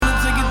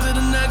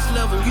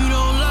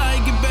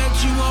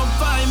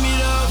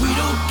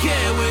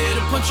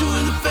punch you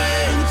in the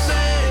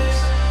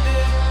face.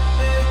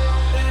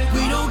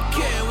 We don't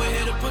care, we're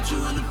here to punch you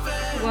in the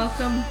face.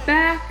 Welcome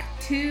back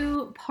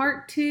to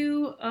part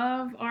 2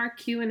 of our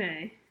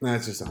Q&A.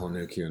 That's just a whole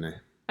new Q&A.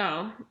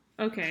 Oh,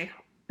 okay.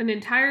 An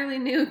entirely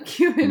new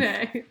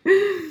Q&A.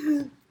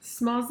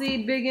 Small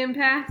seed, big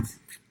impact.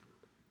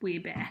 We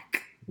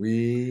back.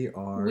 We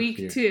are Week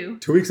here. 2.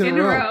 2 weeks in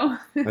a row. row.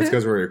 That's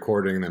because we're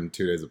recording them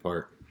 2 days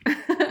apart.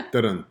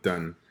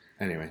 Dun.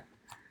 Anyway,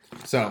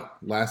 so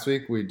last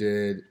week we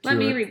did. Let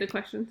me read the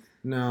questions.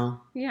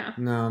 No, Yeah.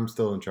 I'm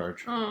still in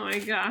charge. Oh my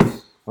gosh.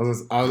 I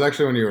was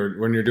actually when you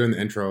were doing the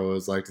intro, I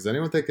was like, does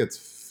anyone think it's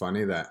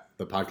funny that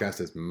the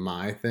podcast is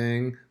my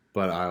thing,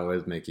 but I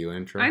always make you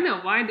intro? I know.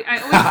 Why? I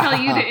always tell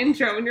you to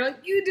intro, and you're like,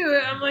 you do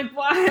it. I'm like,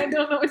 why? I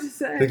don't know what to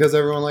say. Because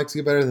everyone likes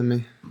you better than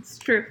me. It's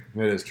true.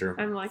 It is true.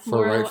 I'm like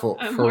for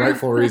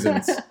rightful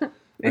reasons.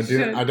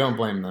 I don't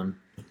blame them.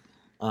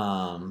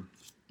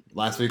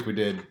 Last week we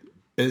did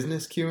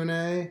business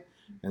Q&A,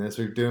 and this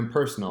week we're doing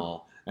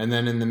personal. And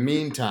then in the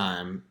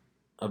meantime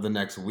of the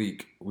next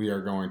week, we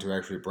are going to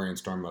actually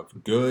brainstorm up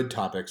good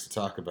topics to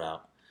talk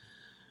about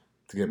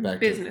to get back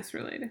business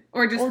related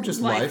or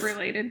just life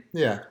related.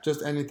 Yeah,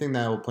 just anything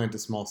that will plant a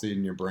small seed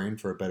in your brain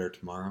for a better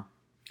tomorrow.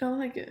 I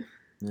like it.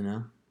 You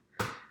know?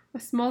 A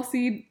small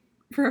seed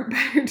for a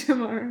better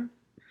tomorrow.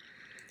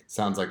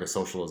 Sounds like a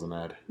socialism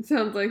ad. It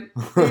sounds like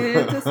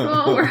it's a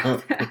small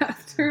world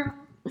after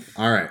all.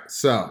 All right,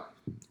 so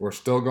we're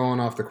still going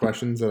off the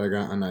questions that I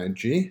got on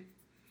IG.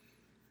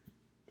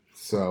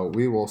 So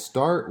we will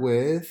start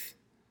with,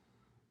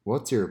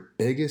 what's your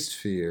biggest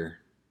fear?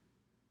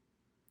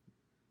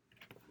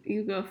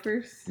 You go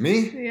first.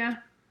 Me? Yeah.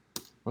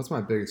 What's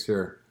my biggest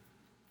fear?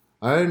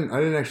 I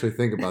didn't actually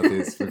think about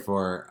these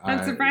before.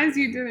 I'm surprised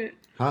you didn't.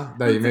 Huh?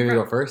 That you made me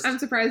go first? I'm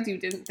surprised you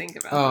didn't think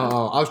about it.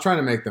 I was trying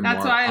to make them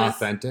more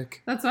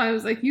authentic. That's why I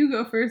was like, you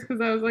go first,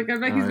 because I was like, I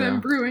bet he's been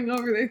brewing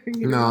over there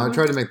thinking. No, I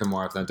tried to make them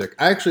more authentic.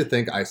 I actually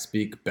think I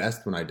speak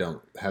best when I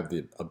don't have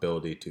the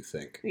ability to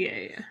think.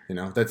 Yeah. You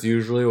know, that's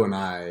usually when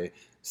I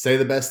say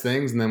the best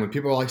things, and then when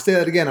people are like, say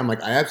that again, I'm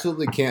like, I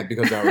absolutely can't,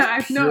 because I was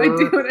I have no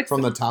idea what I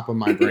from said. the top of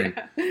my brain.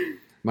 Yeah.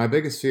 My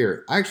biggest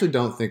fear, I actually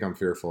don't think I'm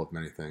fearful of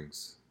many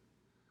things.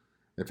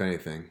 If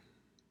anything.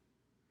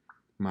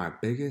 My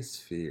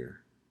biggest fear.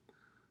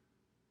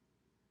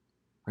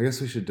 I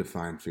guess we should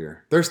define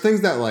fear. There's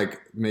things that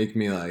like make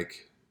me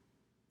like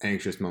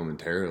anxious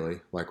momentarily,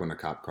 like when a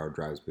cop car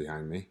drives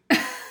behind me.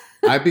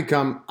 My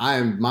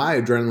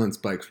adrenaline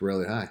spikes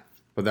really high,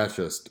 but that's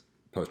just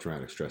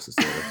post-traumatic stress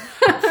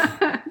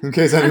disorder. In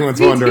case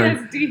anyone's wondering.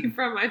 PTSD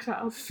from my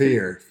childhood.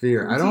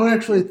 Fear. I don't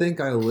actually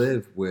think I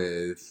live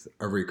with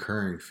a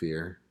recurring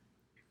fear,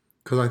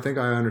 because I think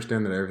I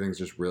understand that everything's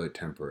just really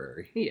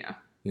temporary. Yeah.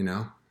 You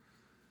know?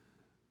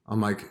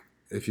 I'm like,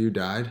 if you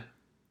died,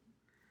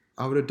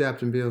 I would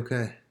adapt and be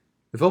okay.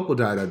 If Opal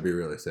died, I'd be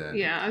really sad.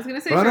 Yeah, I was going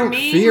to say, but I don't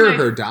fear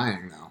her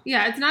dying, though.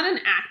 Yeah, it's not an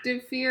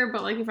active fear,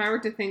 but like if I were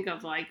to think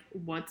of like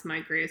what's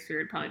my greatest fear,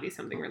 it'd probably be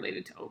something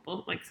related to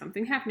Opal, like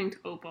something happening to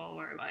Opal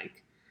or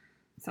like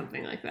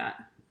something like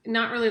that.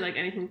 Not really like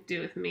anything to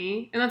do with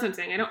me. And that's what I'm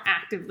saying.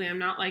 I'm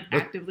not like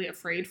actively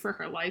afraid for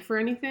her life or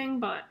anything,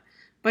 but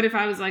if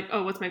I was like,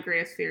 oh, what's my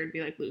greatest fear, it'd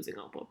be like losing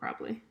Opal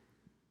probably.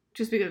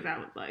 Just because that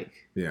would like...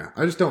 Yeah,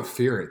 I just don't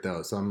fear it,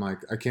 though. So I'm like,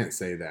 I can't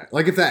say that.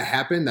 Like, if that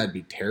happened, that'd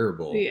be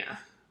terrible. Yeah.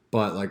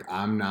 But, like,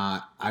 I'm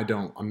not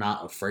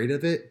afraid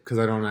of it, because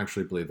I don't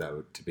actually believe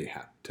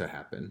that to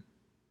happen.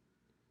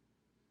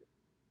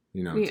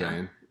 You know what I'm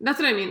saying? That's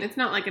what I mean. It's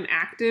not like an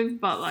active,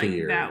 but like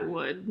fear.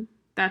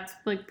 That's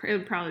like, it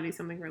would probably be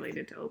something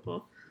related to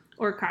Opal.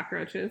 Or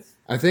cockroaches.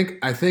 I think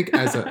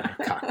as a...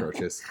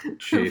 Cockroaches.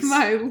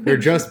 Jeez. They're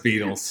just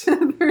beetles.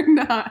 They're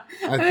not.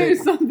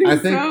 There's something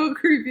so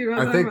creepy about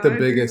them. I think the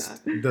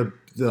biggest...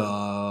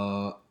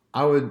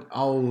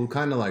 I'll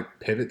kind of like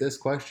pivot this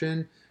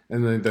question.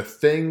 And then the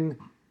thing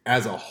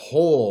as a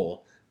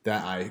whole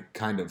that I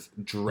kind of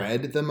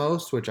dread the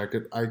most, which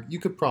you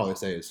could probably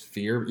say is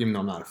fear, even though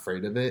I'm not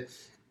afraid of it,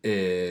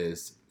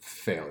 is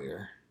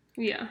failure.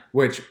 Yeah.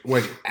 Which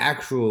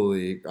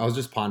actually, I was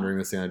just pondering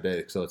this the other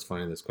day, so it's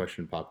funny this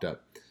question popped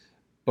up.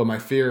 But my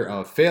fear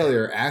of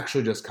failure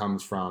actually just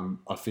comes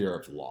from a fear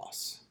of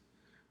loss.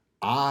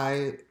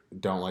 I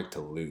don't like to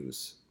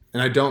lose.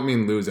 And I don't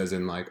mean lose as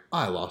in like,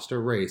 I lost a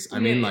race. I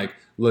mean like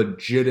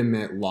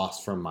legitimate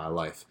loss from my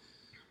life.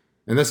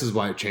 And this is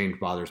why change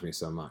bothers me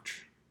so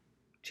much.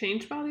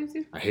 Change bothers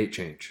you? I hate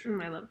change.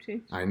 I love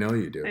change. I know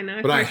you do. I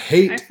know. But I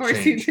hate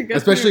change.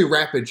 Especially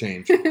rapid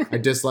change. I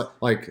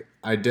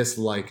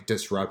dislike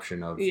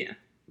disruption of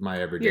my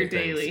everyday your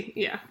daily, things.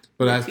 yeah.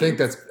 But I think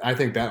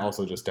that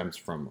also just stems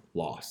from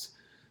loss.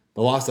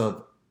 The loss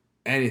of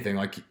anything.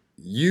 Like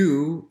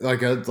you,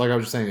 like I was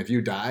just saying, if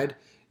you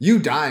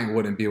dying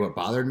wouldn't be what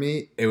bothered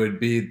me. It would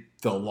be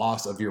the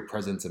loss of your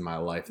presence in my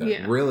life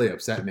that really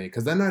upset me.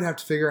 Because then I'd have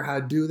to figure out how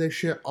to do this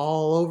shit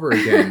all over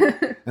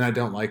again. And I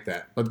don't like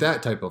that. But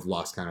that type of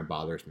loss kind of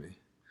bothers me.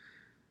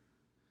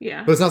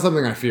 Yeah. But it's not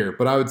something I fear.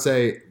 But I would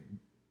say,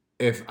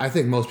 I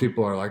think most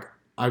people are like,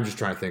 I'm just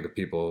trying to think of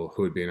people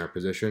who would be in our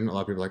position. A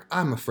lot of people are like,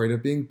 I'm afraid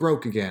of being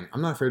broke again.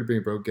 I'm not afraid of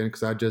being broke again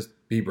because I'd just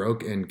be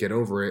broke and get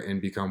over it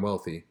and become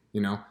wealthy.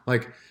 You know,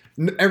 like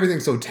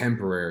everything's so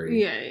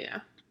temporary. Yeah.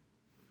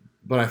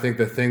 But I think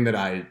the thing that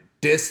I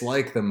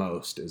dislike the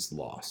most is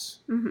loss.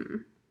 Mm-hmm.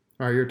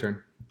 All right, your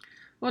turn.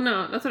 Well,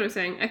 no, that's what I was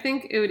saying. I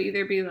think it would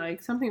either be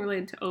like something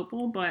related to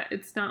Opal, but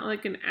it's not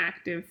like an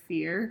active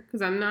fear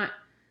because I'm not.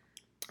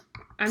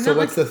 So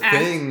what's the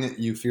thing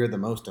you fear the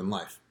most in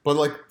life? But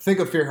like, think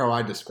of fear how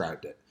I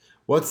described it.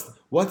 What's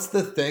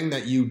the thing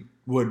that you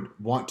would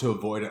want to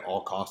avoid at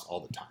all costs all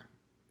the time?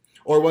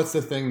 Or what's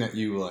the thing that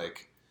you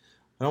like,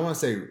 I don't want to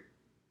say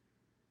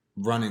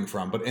running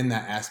from, but in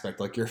that aspect,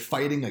 like you're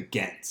fighting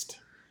against?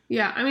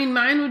 Yeah, I mean,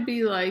 mine would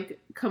be like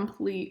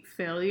complete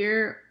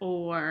failure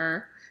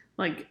or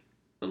like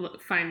the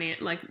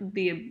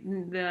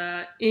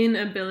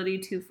inability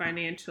to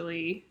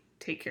financially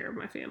take care of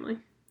my family.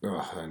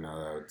 Oh, I know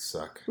that would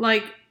suck.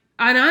 Like,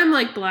 and I'm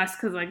like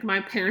blessed because like my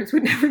parents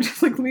would never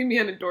just like leave me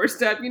on a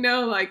doorstep, you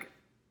know, like,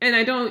 and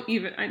I don't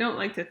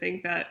like to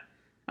think that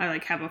I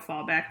like have a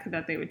fallback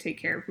that they would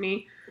take care of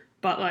me,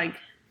 but like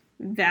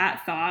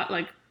that thought,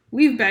 like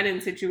we've been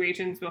in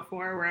situations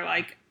before where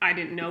like I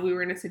didn't know we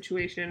were in a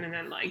situation, and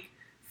then like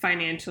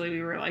financially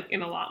we were like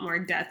in a lot more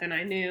debt than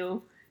I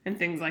knew and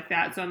things like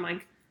that. So I'm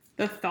like,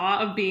 the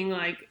thought of being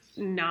like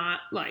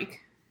not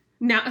like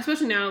now,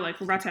 especially now, like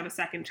we're about to have a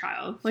second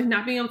child, like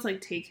not being able to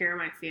like take care of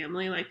my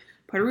family, like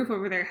put a roof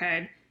over their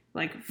head,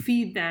 like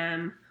feed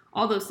them,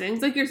 all those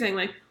things. Like you're saying,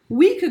 like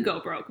we could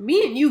go broke,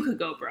 me and you could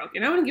go broke,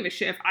 and I wouldn't give a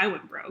shit if I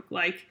went broke,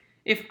 like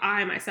if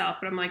I myself.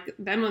 But I'm like,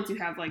 then once you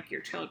have like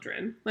your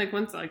children, like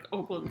once like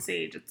Opal and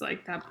Sage, it's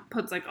like that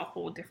puts like a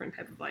whole different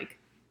type of like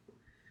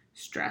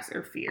stress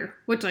or fear,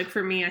 which like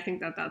for me, I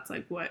think that's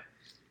like what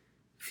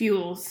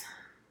fuels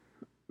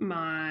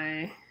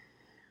my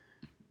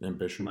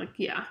ambition, like,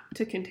 yeah,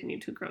 to continue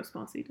to grow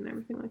Small Seed and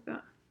everything like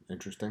that.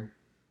 Interesting.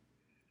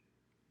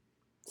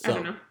 So, I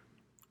don't know.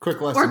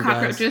 Quick lesson, or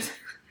cockroaches,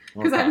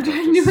 because I'm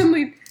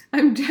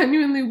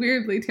genuinely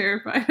weirdly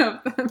terrified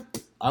of them.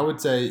 I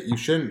would say you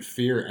shouldn't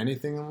fear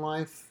anything in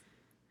life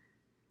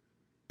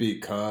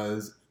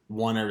because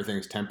one,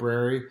 everything's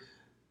temporary,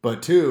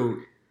 but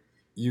two,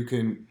 you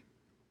can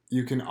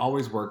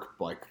always work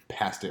like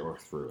past it or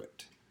through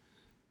it.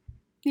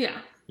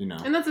 Yeah. You know.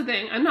 And that's the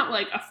thing. I'm not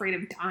like afraid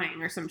of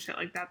dying or some shit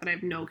like that I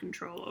have no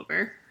control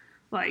over.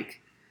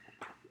 Like,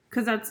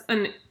 because that's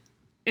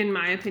in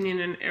my opinion,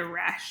 an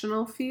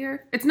irrational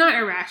fear. It's not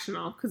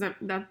irrational because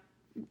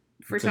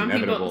for some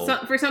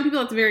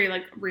people, it's very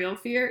like real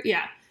fear.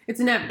 Yeah, it's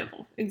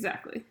inevitable.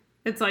 Exactly.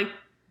 It's like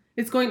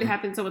it's going to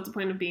happen. So what's the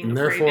point of being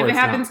afraid? If it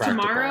happens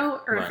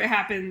tomorrow, or if it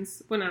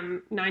happens when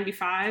I'm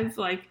 95,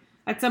 like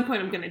at some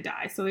point I'm gonna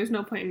die. So there's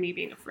no point in me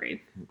being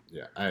afraid.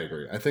 Yeah, I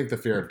agree. I think the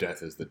fear of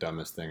death is the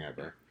dumbest thing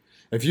ever.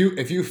 If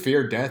you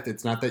fear death,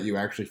 it's not that you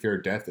actually fear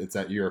death, it's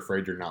that you're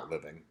afraid you're not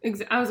living.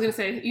 I was going to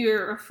say,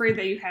 you're afraid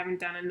that you haven't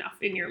done enough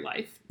in your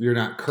life. You're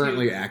not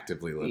currently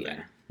actively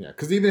living. Yeah,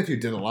 because even if you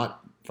did a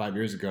lot 5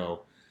 years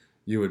ago,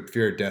 you would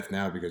fear death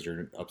now because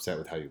you're upset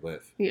with how you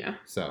live. Yeah.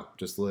 So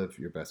just live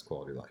your best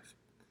quality life.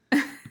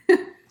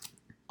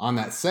 On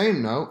that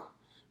same note,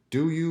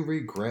 do you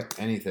regret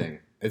anything?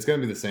 It's going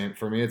to be the same.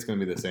 For me, it's going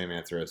to be the same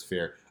answer as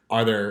fear.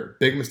 Are there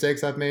big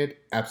mistakes I've made?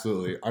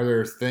 Absolutely. Are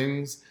there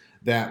things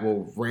that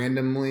will are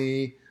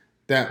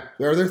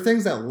there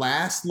things that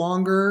last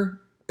longer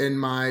in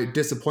my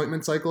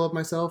disappointment cycle of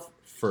myself?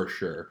 For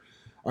sure.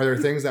 Are there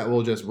things that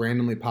will just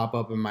randomly pop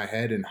up in my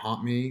head and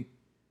haunt me?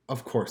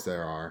 Of course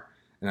there are.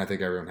 And I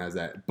think everyone has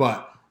that.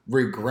 But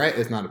regret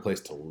is not a place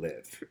to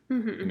live.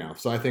 Mm-hmm. You know,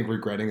 so I think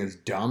regretting is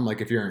dumb.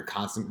 Like if you're in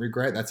constant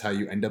regret, that's how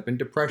you end up in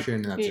depression,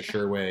 and that's a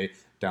sure way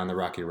down the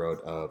rocky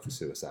road of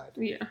suicide.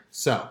 Yeah.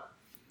 So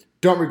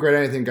don't regret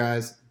anything,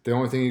 guys. The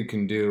only thing you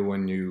can do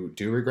when you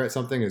do regret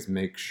something is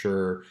make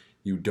sure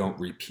you don't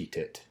repeat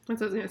it.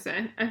 That's what I was going to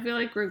say. I feel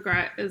like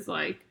regret is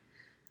like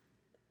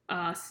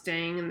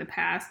staying in the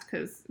past,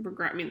 because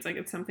regret means like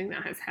it's something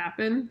that has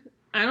happened.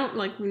 I don't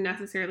like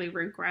necessarily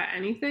regret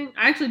anything.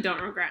 I actually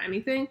don't regret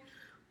anything,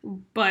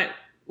 but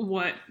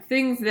what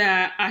things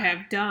that I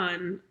have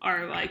done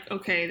are like,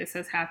 okay, this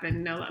has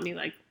happened. Now let me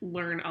like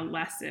learn a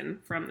lesson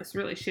from this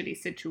really shitty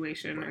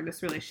situation or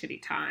this really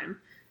shitty time,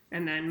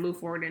 and then move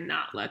forward and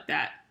not let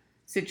that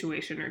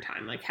situation or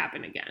time like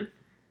happen again.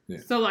 Yeah.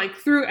 So like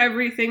through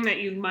everything that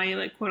you might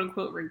like quote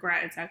unquote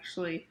regret, it's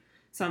actually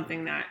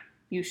something that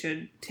you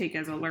should take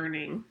as a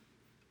learning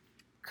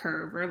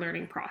curve or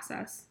learning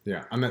process.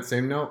 Yeah. On that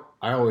same note,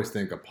 I always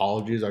think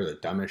apologies are the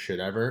dumbest shit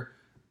ever.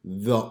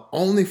 The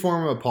only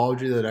form of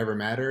apology that ever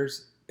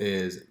matters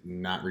is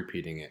not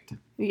repeating it.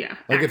 Yeah.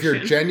 Like if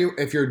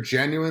you're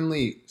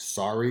genuinely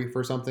sorry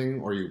for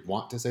something, or you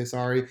want to say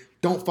sorry,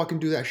 don't fucking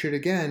do that shit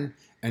again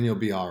and you'll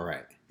be all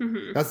right.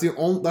 Mm-hmm. That's the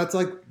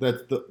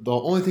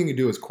only thing you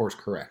do is course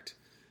correct,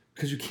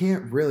 because you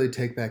can't really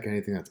take back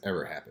anything that's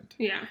ever happened.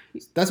 Yeah.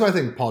 That's why I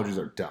think apologies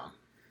are dumb.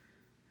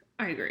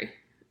 I agree.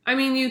 I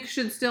mean, you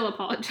should still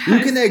apologize. You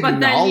can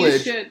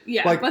acknowledge,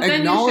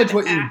 acknowledge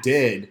what you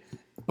did,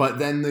 But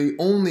then the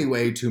only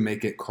way to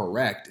make it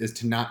correct is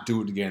to not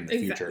do it again in the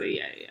future. Exactly,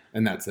 yeah.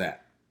 And that's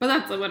that. But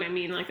that's what I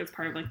mean, like, it's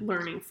part of, like,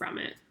 learning from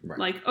it. Right.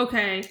 Like,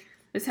 okay,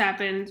 this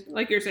happened.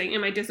 Like you're saying,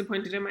 am I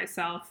disappointed in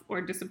myself or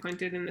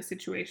disappointed in the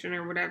situation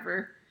or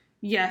whatever?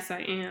 Yes, I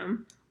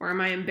am. Or am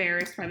I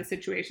embarrassed by the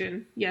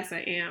situation? Yes,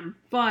 I am.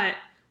 But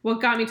what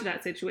got me to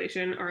that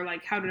situation, or,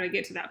 like, how did I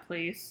get to that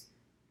place?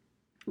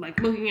 Like,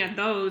 looking at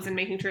those and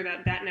making sure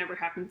that that never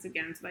happens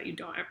again so that you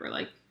don't ever,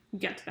 like,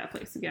 get to that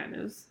place again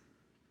is...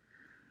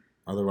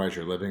 Otherwise,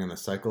 you're living in the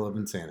cycle of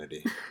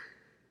insanity.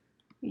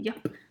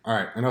 Yep. All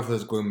right, enough of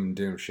this gloom and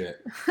doom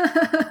shit.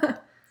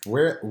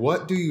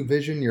 What do you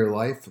vision your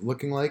life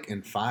looking like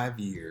in 5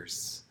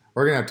 years?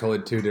 We're going to have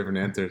totally 2 different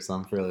answers, so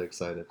I'm really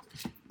excited.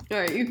 All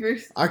right, you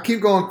first. I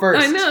keep going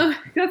first. I know.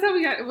 That's how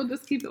we got it. We'll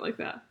just keep it like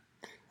that.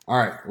 All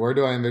right, where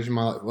do I envision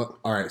my life?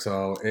 All right,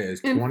 so it is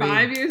In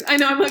 5 years? I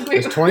know, I'm like,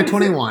 wait. It's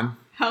 2021.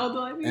 How old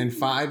will I be? In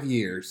 5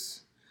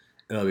 years,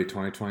 it'll be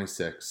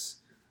 2026.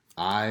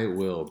 I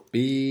will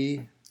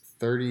be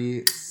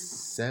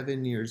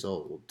 37 years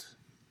old.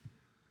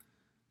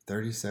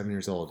 37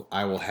 years old.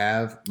 I will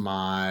have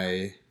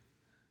my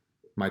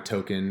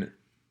token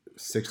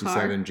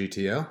 67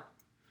 GTO.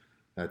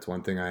 That's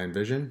one thing I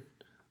envision.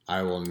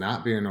 I will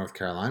not be in North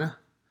Carolina.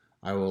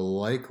 I will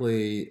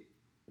likely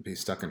be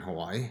stuck in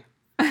Hawaii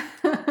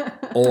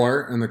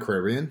or in the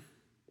Caribbean.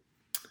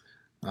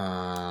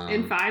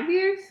 In 5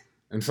 years?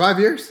 In 5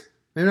 years?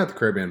 Maybe not the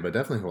Caribbean, but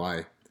definitely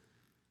Hawaii.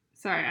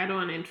 Sorry, I don't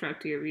want to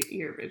interrupt your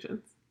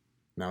visions.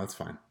 No, it's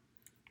fine.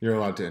 You're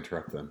allowed to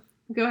interrupt them.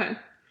 Go ahead.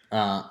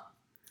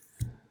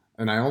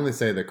 And I only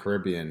say the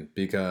Caribbean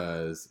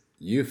because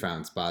you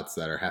found spots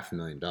that are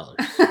 $500,000.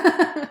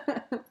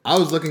 I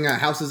was looking at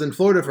houses in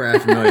Florida for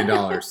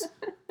 $500,000.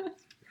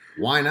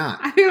 Why not?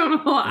 I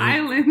don't know,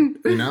 island.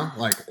 You know,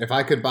 like if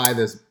I could buy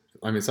this,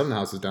 I mean, some of the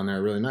houses down there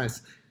are really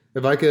nice.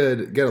 If I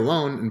could get a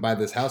loan and buy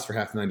this house for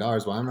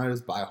 $500,000, why not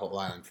just buy a whole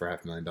island for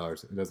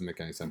 $500,000? It doesn't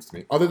make any sense to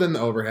me. Other than the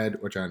overhead,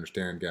 which I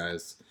understand,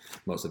 guys.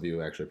 Most of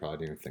you actually probably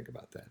didn't even think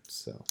about that.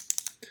 So,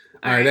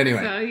 all right.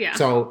 Anyway, so, yeah.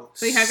 So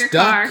you have your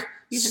stuck, car.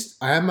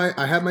 I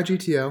have my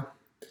GTO.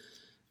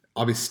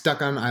 I'll be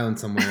stuck on an island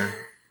somewhere.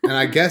 And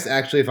I guess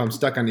actually, if I'm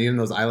stuck on any of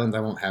those islands,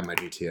 I won't have my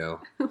GTO.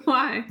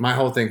 Why? My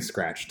whole thing's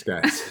scratched,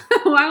 guys.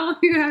 Why won't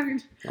you have your?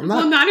 I'm not.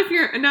 Well, not if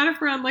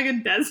we're on like a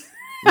desert.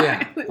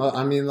 Yeah. Well,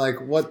 I mean, like,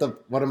 what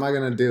am I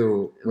gonna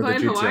do with But the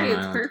in GTO Hawaii, it's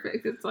island?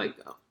 perfect. It's like,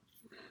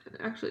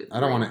 actually, it's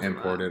I don't want great to for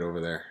import that. it over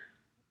there.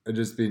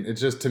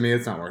 It's just to me,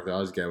 it's not worth it.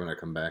 I'll just get it when I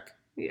come back,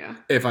 Yeah.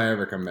 if I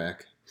ever come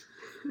back.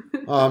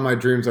 Oh, my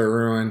dreams are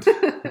ruined.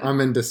 I'm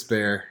in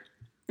despair.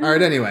 All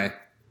right. Anyway,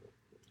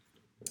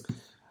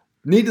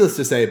 needless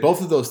to say,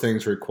 both of those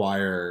things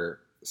require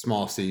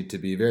Small Seed to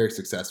be very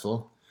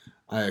successful.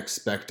 I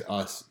expect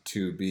us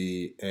to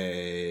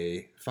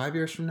be 5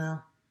 years from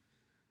now.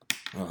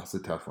 Oh, it's a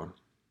tough one.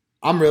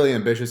 I'm really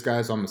ambitious,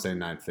 guys, so I'm going to say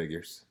 9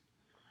 figures.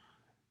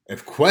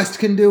 If Quest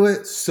can do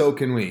it, so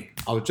can we.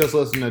 I was just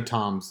listening to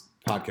Tom's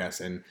podcast,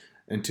 and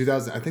in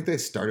 2000, I think they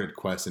started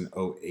Quest in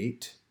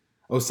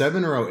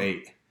 07 or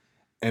 08.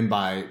 And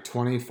by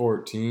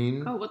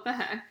 2014... Oh, what the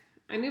heck?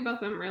 I knew about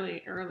them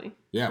really early.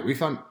 Yeah, we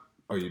found...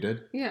 Oh, you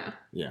did? Yeah.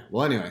 Yeah.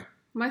 Well, anyway.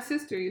 My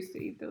sister used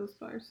to eat those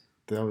bars.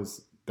 That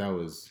was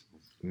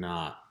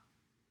not...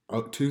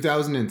 Oh,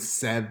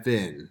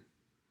 2007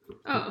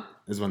 Oh.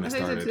 is when they I thought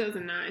you said started.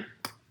 2009.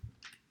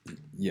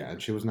 Yeah,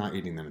 and she was not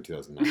eating them in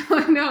 2009.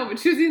 I know, but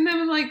she was eating them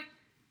in like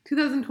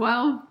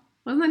 2012.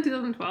 Wasn't that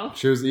 2012?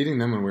 She was eating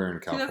them when we were in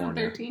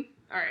California. 2013?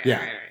 All right.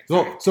 Yeah.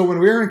 All right. So when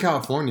we were in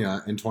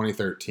California in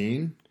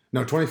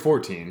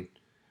 2014,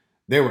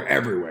 they were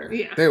everywhere.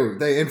 Yeah.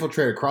 They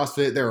infiltrated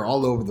CrossFit. They were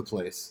all over the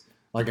place.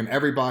 Like in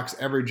every box,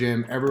 every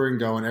gym, everywhere you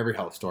can go, in every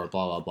health store,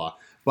 blah, blah,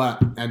 blah.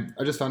 And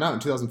I just found out in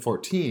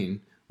 2014,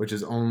 which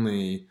is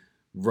only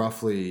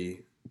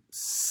roughly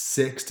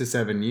 6 to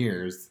 7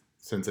 years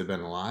since they've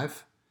been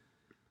alive,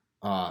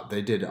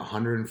 they did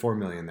 104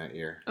 million that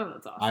year. Oh,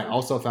 that's awesome. I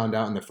also found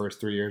out in the first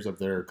 3 years of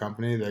their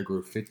company, they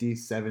grew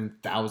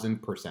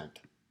 57,000%.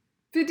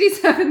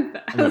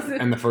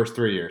 57,000. In the first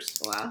 3 years.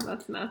 Wow,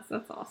 that's nuts.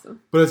 That's awesome.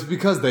 But it's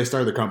because they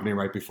started the company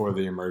right before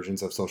the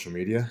emergence of social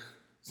media.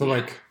 So,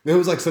 like, it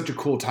was, like, such a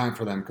cool time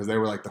for them because they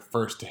were, like, the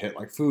first to hit,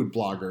 like, food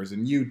bloggers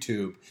and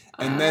YouTube.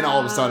 And then all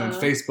of a sudden,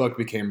 Facebook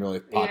became really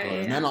popular.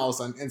 Yeah. And then all of a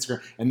sudden,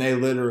 Instagram. And they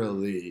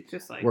literally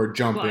Just like were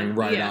jumping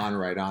right yeah. on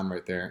right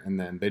there. And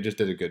then they just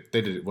did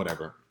it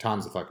whatever.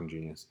 Tom's a fucking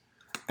genius.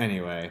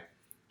 Anyway.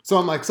 So,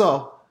 I'm like,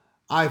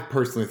 I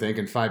personally think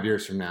in 5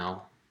 years from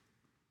now,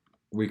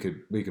 we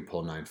could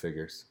pull 9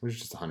 figures, which is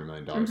just $100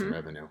 million in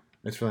revenue.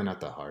 It's really not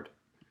that hard.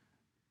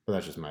 But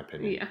that's just my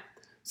opinion. Yeah.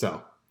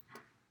 So,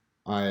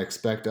 I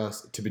expect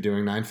us to be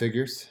doing 9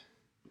 figures.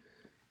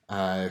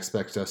 I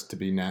expect us to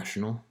be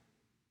national.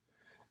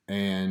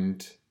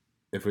 And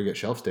if we get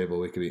shelf stable,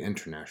 we could be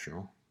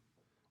international,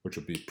 which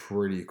would be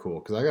pretty cool.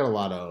 Because I got a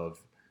lot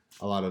of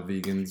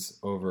vegans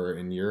over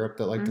in Europe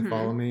that like to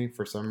follow me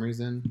for some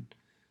reason.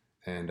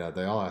 And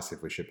they all ask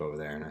if we ship over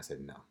there, and I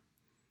said no.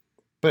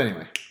 But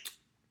anyway,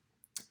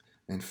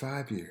 in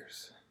 5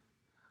 years,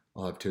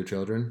 I'll have 2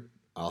 children.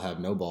 I'll have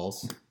no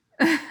balls.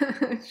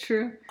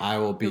 True. I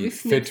will You'll be be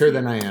fitter snipsy.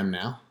 than I am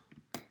now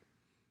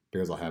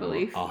because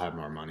Belief. I'll have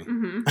more money.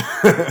 Hmm.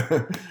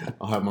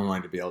 I'll have more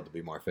money to be able to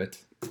be more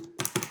fit.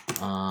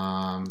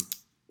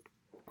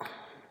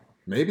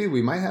 Maybe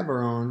we might have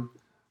our own.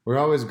 We're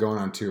always going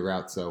on 2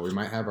 routes, so we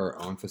might have our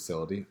own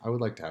facility. I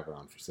would like to have our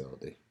own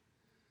facility.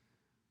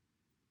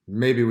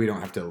 Maybe we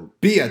don't have to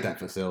be at that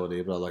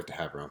facility, but I'd like to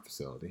have our own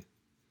facility.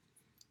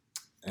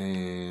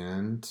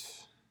 And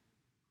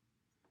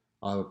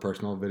I'll have a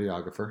personal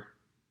videographer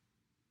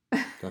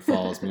that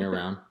follows me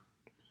around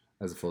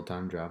as a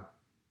full-time job.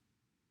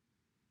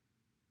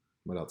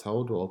 What else? How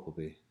old will Opal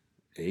be?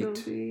 8?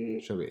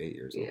 She'll be 8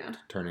 years Yeah. old,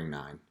 turning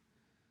 9.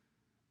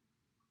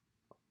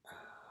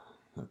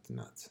 That's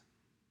nuts.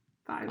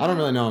 5. I don't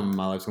really know what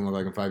my life's going to look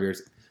like in 5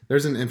 years.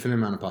 There's an infinite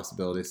amount of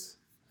possibilities.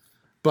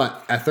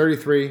 But at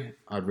 33,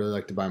 I'd really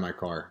like to buy my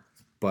car.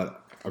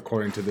 But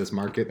according to this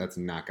market, that's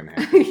not going to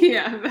happen.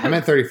 Yeah. I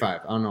meant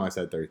 35. I don't know why I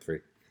said 33.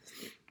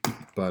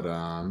 But,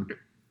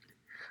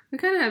 we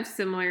kind of have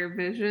similar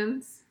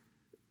visions.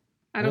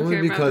 I don't Only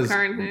care about because- the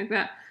car or anything like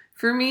that.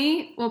 For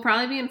me, we'll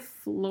probably be in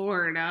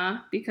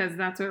Florida because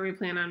that's where we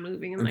plan on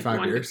moving in In like 5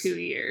 1 years? to 2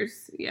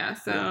 years. Yeah,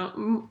 so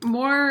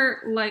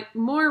more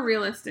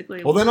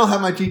realistically. well, then I'll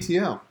have my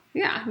GTO.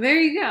 Yeah, there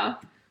you go.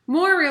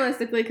 More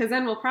realistically, because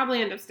then we'll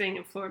probably end up staying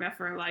in Florida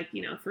for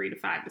 3 to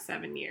 5 to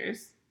 7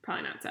 years.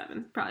 Probably not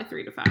 7, probably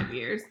 3 to 5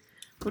 years,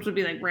 which will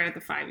be like right at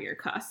the 5-year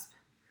cusp.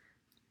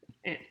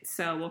 And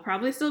so we'll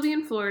probably still be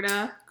in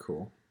Florida.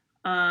 Cool.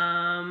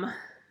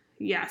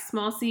 Yeah,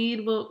 Small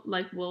Seed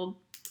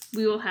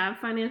we will have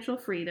financial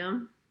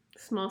freedom.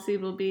 Small Seed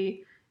will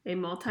be a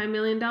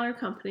multi-million-dollar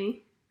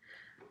company.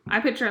 I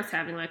picture us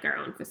having like our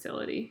own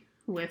facility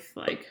with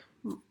like,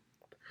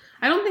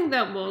 I don't think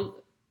that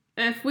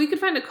if we could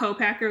find a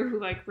co-packer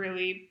who like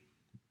really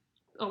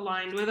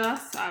aligned with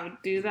us, I would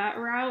do that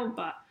route,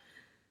 but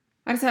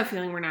I just have a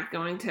feeling we're not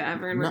going to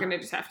ever, and we're going to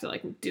just have to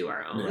like do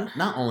our own. Yeah.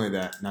 Not only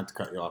that, not to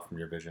cut you off from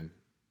your vision,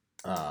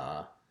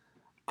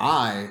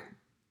 I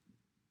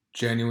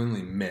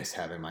genuinely miss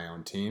having my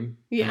own team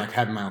Yeah. and like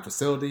having my own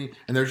facility.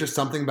 And there's just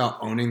something about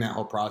owning that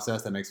whole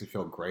process that makes me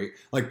feel great.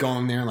 Like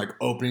going there and like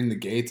opening the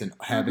gates and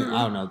having, Mhm.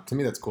 I don't know, to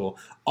me that's cool.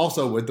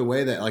 Also with the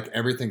way that like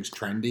everything's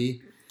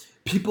trendy,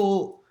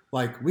 people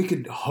like we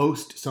could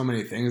host so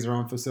many things in our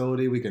own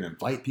facility. We could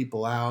invite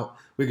people out.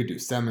 We could do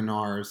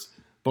seminars.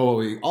 But what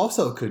we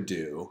also could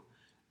do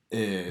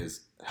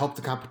is help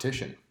the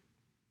competition.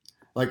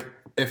 Like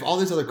if all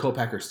these other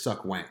co-packers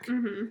suck wank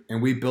Mm-hmm.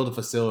 and we build a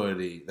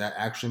facility that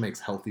actually makes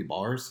healthy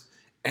bars,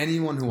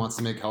 anyone who wants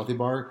to make a healthy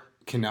bar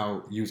can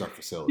now use our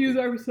facility. Use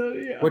our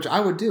facility, yeah. Which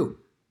I would do.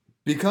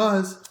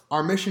 Because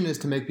our mission is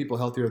to make people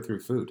healthier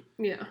through food.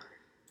 Yeah.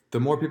 The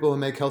more people who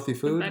make healthy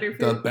food, better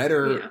the food.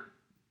 better. Yeah.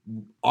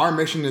 Our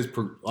mission is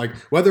like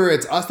whether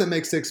it's us that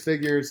make 6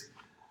 figures,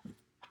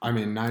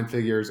 9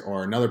 figures,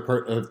 or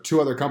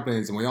 2 other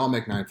companies, and we all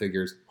make 9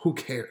 figures. Who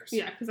cares?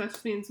 Yeah, because that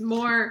just means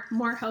more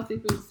healthy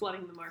food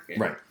flooding the market.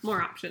 Right.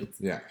 More options.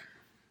 Yeah.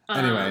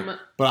 Anyway,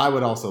 but I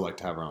would also like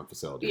to have our own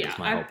facility. Yeah, That's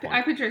my whole point.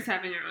 I picture us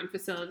having our own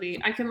facility.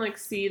 I can like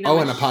see the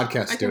and a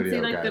podcast I can studio,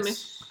 see, like,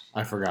 guys.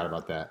 I forgot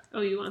about that.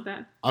 Oh, you want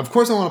that? Of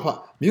course I want to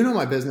You know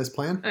my business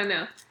plan. I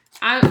know.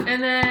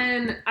 And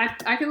then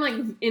I can like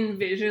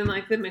envision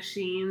like the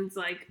machines,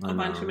 like I a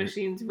bunch know. of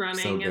machines running,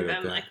 So good and at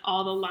then that. like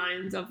all the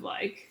lines of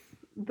like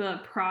the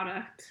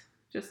product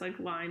just like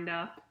lined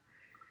up.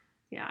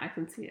 Yeah, I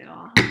can see it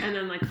all. And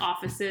then like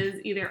offices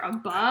either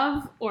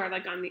above or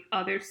like on the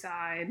other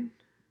side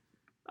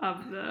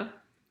of the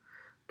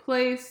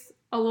place.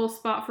 A little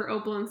spot for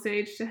Opal and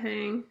Sage to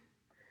hang.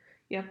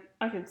 Yep,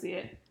 I can see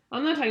it.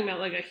 I'm not talking about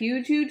like a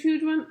huge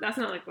one. That's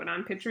not like what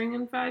I'm picturing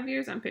in 5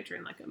 years. I'm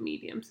picturing like a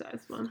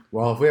medium-sized one.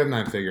 Well, if we have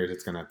 9 figures,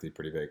 it's going to have to be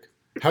pretty big.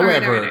 All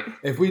right, However, all right.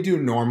 if we do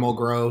normal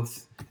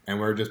growth and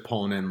we're just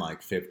pulling in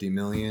like 50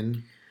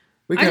 million,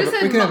 we I can just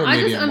have a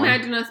medium one.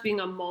 imagine us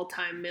being a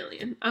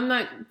multi-million. I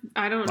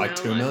don't know. Like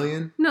 2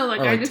 million? No, like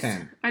Or I like just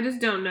 10? I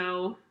just don't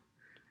know.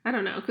 I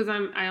don't know because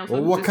I also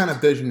Well, what just- kind of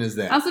vision is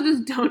I that? also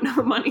just don't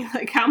know money.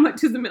 Like how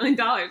much is $1 million?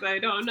 I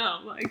don't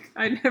know. Like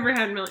I never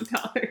had $1 million.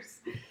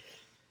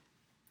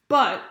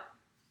 But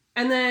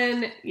and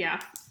then yeah,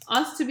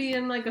 us to be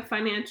in like a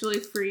financially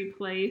free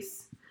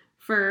place,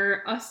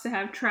 for us to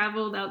have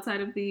traveled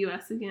outside of the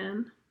U.S.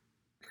 again.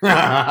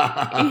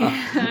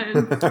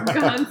 And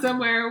gone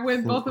somewhere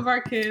with both of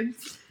our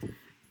kids.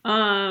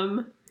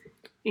 And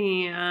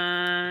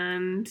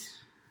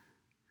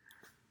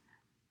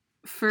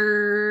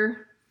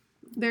for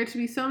there to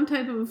be some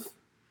type of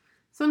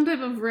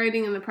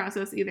writing in the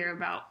process either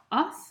about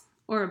us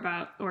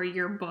or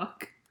your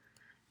book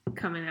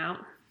coming out.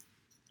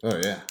 Oh,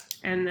 yeah.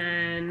 And I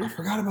then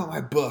forgot about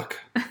my book.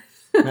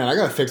 Man, I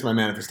got to fix my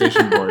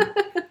manifestation board.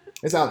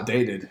 It's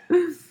outdated.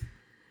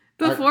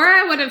 Before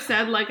I would have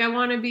said like I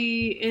want to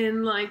be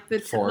in like the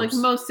Forbes.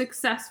 most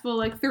successful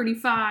like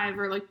 35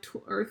 or like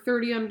or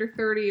 30 under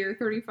 30 or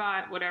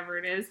 35 whatever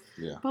it is.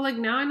 Yeah. But like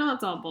now I know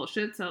it's all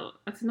bullshit, so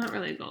it's not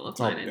really a goal of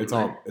mine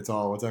anymore. It's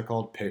all what's that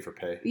called? Pay for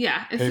pay.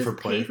 Yeah, it's Pay just for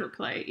play. pay for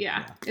play.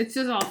 Yeah. It's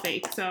just all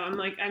fake. So I'm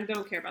like I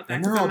don't care about that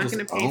And because they're I'm all not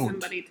going to just pay owned.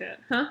 somebody to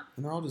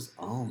And they're all just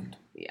owned.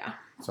 Yeah.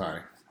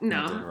 Sorry.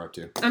 No. Not to interrupt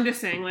you. I'm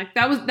just saying like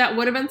that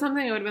would have been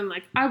something I would have been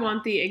like I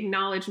want the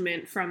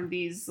acknowledgement from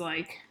these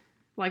like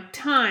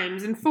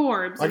Times and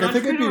Forbes. Like and I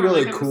think it'd be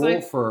Entrepreneur. really Like, I was cool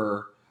like,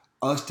 for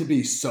us to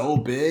be so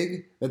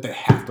big that they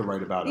have to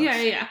write about us.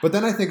 Yeah. But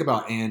then I think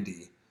about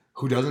Andy,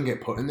 who doesn't get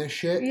put in this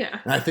shit. Yeah.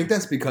 And I think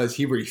that's because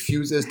he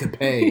refuses to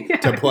pay Yeah,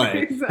 to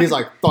play. exactly. He's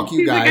like, fuck you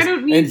He's like, guys. I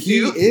don't need and he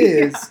to.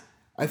 is. Yeah.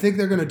 I think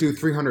they're gonna do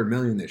 $300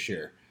 million this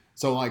year.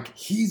 So like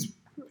he's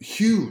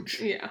huge.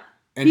 Yeah.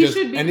 And He just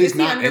should be. and he's Is he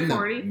not under in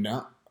 40? them.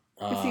 No.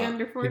 Is he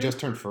under 40? He just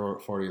turned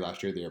 40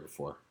 last year, the year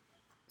before.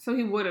 So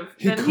he would have.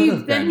 He Then could he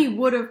have then been. he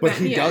would have. But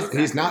been. he Yeah, does.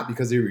 exactly. He's not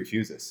because he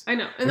refuses. I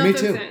know, and Me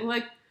that's what I'm too. saying.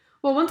 Like,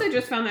 well, once I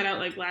just found that out,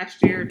 like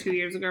last year or 2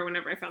 years ago,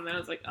 whenever I found that, I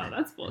was like, oh,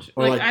 that's bullshit.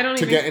 Or Like, I don't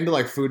to even. get into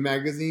like food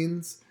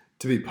magazines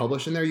to be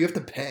published in there, you have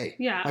to pay.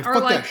 Yeah, Like or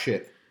fuck like that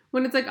shit.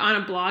 when it's like on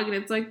a blog and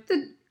it's like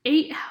the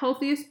 8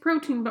 healthiest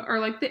protein bar, or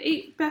like the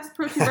 8 best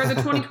protein bars of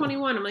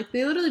 2021. I'm like,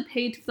 they literally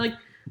paid to like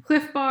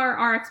Cliff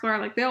Bar, RX Bar,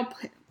 like they'll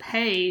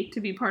pay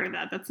to be part of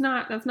that. That's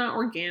not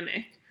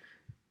organic.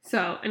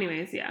 So,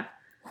 anyways, yeah.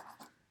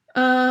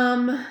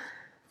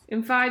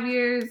 In 5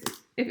 years,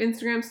 if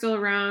Instagram's still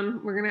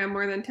around, we're gonna have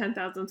more than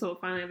 10,000, so we'll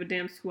finally have a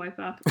damn swipe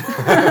up.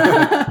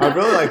 I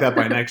really like that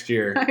by next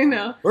year. I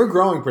know. We're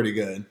growing pretty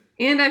good.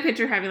 And I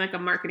picture having like a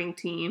marketing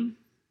team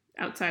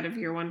outside of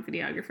your one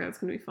videographer that's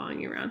gonna be following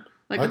you around,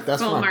 like a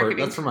That's full marketing.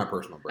 that's for my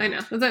personal I brand. know.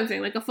 That's what I'm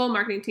saying. Like a full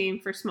marketing team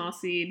for Small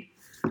Seed.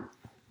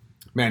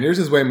 Man, yours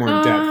is way more in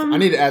depth. Um, I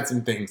need to add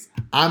some things.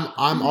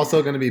 I'm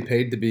also going to be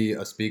paid to be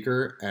a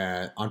speaker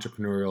at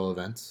entrepreneurial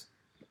events.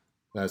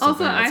 That's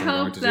Also, something else I I'm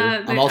going hope to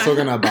that do. I'm also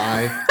going to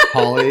buy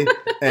Holly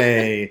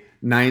a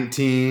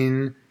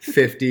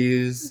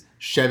 1950s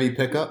Chevy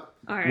pickup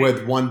All right.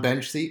 with one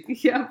bench seat,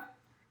 Yep.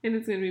 And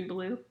it's gonna be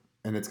blue,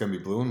 and it's going to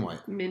be blue and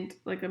white. mint,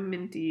 like a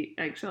minty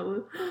eggshell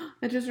blue.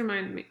 That just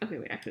reminded me. Okay,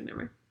 wait. Actually, never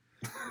mind.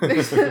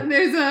 There's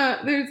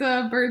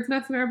a bird's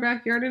nest in our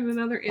backyard, and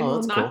another animal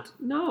that's knocked.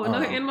 No,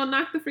 another Oh. animal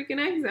knocked the freaking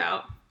eggs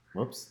out.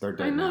 Whoops, they're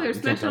dead I know now. they're You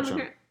can't smashed on touch the them.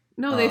 ground.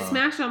 No, they Oh.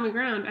 smashed on the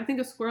ground. I think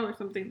a squirrel or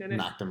something did it.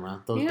 Knocked them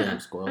around. Those Yeah, damn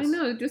squirrels. I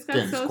know. It just got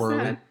Damn so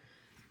squirrely.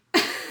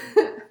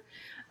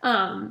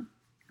 sad.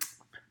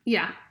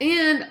 Yeah,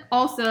 and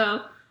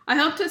also I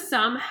hope to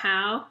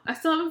somehow. I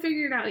still haven't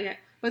figured it out yet,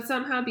 but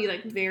somehow be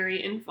like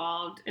very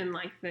involved in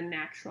like the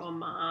natural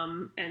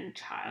mom and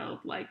child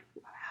like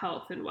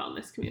health and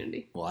wellness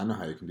community. Well, I know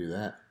how you can do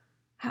that.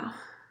 How?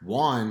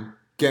 One,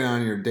 get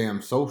on your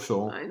damn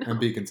social I know. and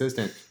be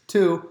consistent.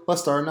 Two,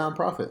 let's start a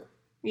nonprofit.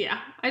 Yeah,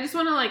 I just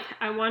want to like.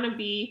 I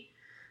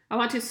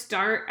want to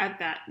start at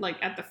that like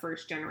at the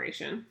first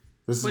generation.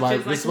 This is Which why is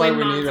like this is why when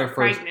we moms need are our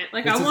first. pregnant.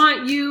 Like this I is-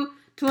 want you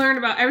to learn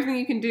about everything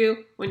you can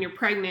do when you're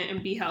pregnant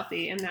and be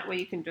healthy, and that way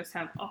you can just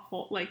have a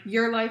whole like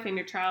your life and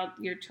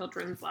your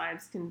children's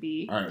lives can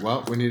be. All right.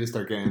 Well, we need to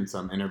start getting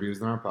some interviews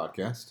in our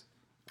podcast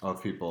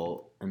of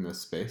people in this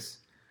space.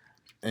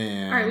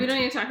 And All right, we don't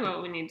need to talk about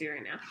what we need to do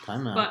right now.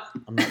 time out.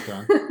 But I'm not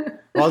done.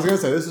 Well, I was gonna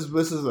say this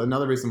is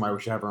another reason why we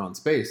should have our own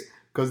space,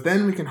 because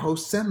then we can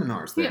host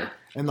seminars there, Yeah.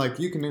 and like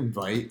you can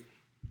invite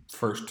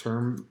first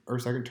term or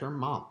second term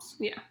moms.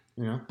 Yeah.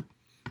 You know,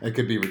 it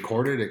could be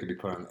recorded. It could be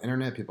put on the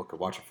internet. People could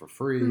watch it for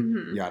free.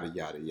 Mhm. Yada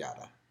yada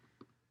yada.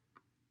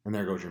 And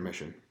there goes your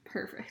mission.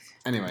 Perfect.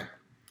 Anyway,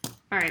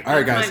 All right, All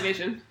right, that's guys. my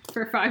vision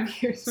for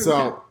 5 years. From now.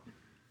 so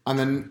and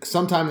then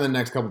sometime in the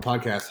next couple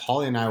podcasts,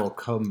 Holly and I will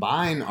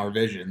combine our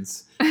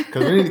visions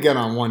because we need to get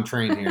on one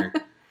train here.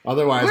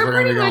 Otherwise, We're we're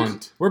going to be pretty going.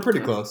 much- We're pretty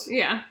close.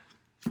 Yeah.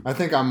 I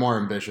think I'm more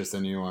ambitious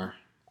than you are.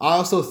 I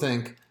also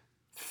think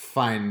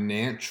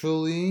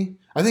financially,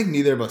 I think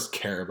neither of us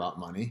care about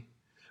money.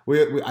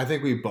 I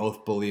think we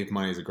both believe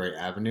money is a great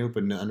avenue,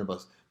 but none of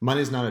us.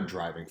 Money's not a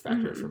driving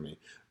factor Mhm. for me,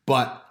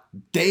 but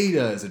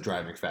data is a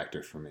driving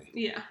factor for me.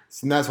 Yeah.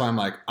 So that's why I'm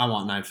like, I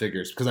want 9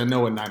 figures because I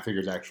know what 9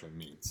 figures actually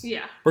means.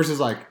 Yeah. Versus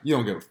like, you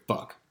don't give a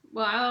fuck.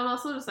 Well, I'm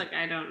also just like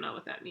I don't know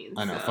what that means.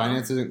 I know so.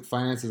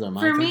 finances are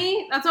my For thing.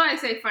 me, that's why I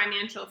say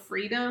financial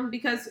freedom,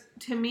 because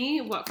to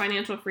me, what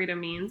financial freedom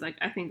means, like,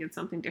 I think it's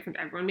something different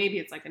to everyone. Maybe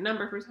it's like a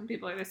number for some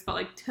people like this, but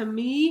like to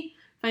me,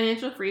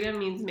 financial freedom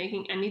means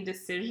making any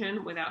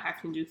decision without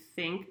having to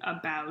think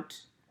about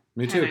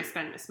Me can too. I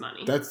spend this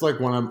money. That's like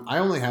I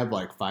only have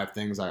like 5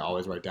 things I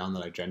always write down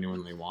that I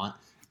genuinely want,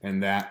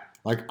 and that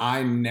like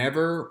I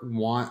never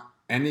want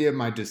any of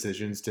my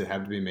decisions to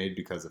have to be made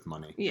because of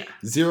money. Yeah.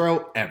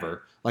 0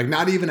 ever. Like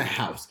not even a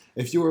house.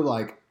 If you were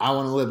like, I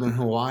want to live in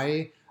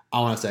Hawaii,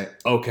 I want to say,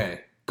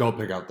 okay, go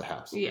pick out the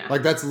house. Yeah.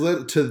 Like that's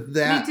to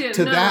that Me too.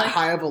 to No, that like-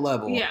 high of a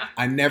level. Yeah.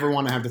 I never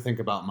want to have to think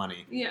about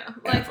money. Yeah.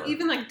 Like Ever.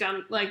 even like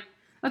dumb, like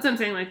that's what I'm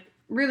saying. Like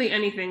really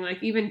anything,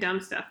 like even dumb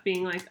stuff,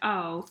 being like,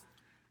 oh,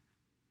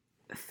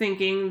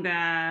 thinking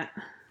that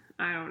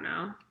I don't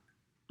know.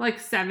 like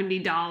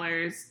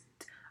 $70.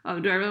 Oh,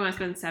 do I really want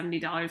to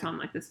spend $70 on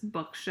like this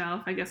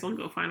bookshelf? I guess I'll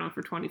go find one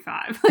for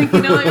 $25. Like,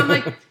 you know, like I'm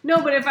like,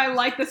 no, but if I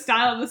like the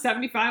style of the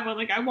 $75, I'm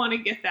like, I want to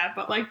get that.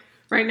 But like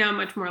right now I'm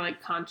much more like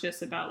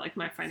conscious about like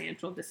my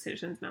financial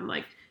decisions. And I'm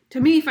like,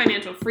 to me,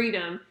 financial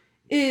freedom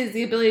is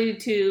the ability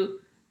to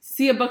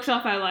see a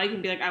bookshelf I like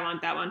and be like, I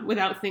want that one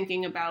without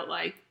thinking about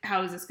like,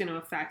 how is this going to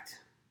affect,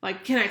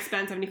 like, can I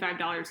spend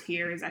 $75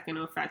 here? Is that going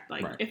to affect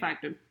like if I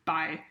have to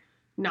buy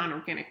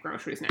non-organic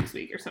groceries next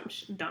week or some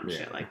dumb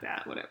shit like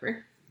that,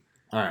 whatever.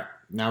 All right,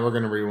 now we're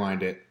going to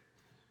rewind it.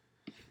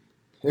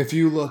 If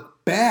you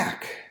look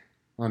back,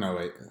 oh no,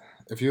 wait.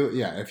 If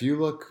you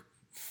look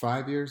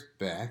 5 years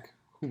back,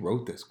 who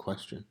wrote this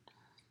question?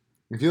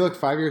 If you look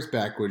 5 years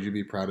back, would you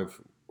be proud of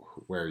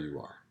where you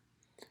are?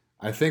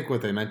 I think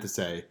what they meant to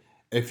say,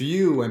 if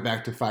you went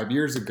back to 5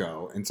 years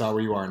ago and saw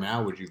where you are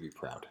now, would you be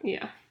proud?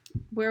 Yeah.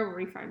 Where were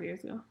we 5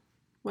 years ago?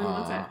 When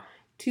was that?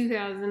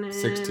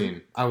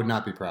 2016. I would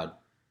not be proud.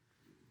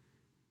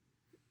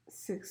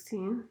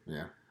 16?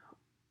 Yeah.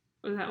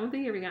 Was that what the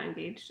year we got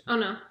engaged? Oh,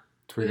 no.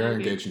 We got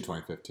engaged in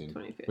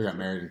 2015. We got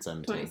married in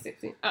 17.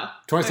 2016. Oh.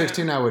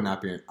 2016, I would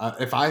not be.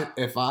 If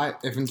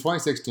in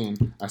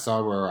 2016 I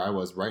saw where I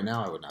was right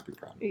now, I would not be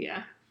proud.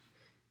 Yeah.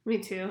 Me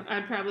too.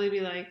 I'd probably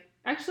be like,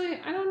 actually,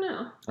 I don't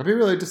know. I'd be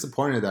really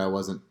disappointed that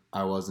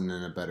I wasn't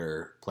in a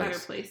better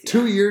place. Yeah.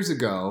 2 years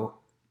ago,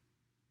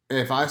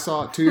 if I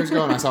saw 2 years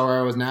ago and I saw where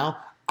I was now,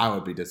 I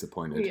would be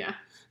disappointed. Yeah.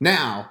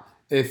 Now,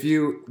 if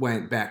you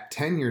went back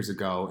 10 years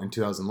ago in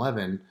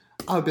 2011,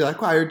 I would be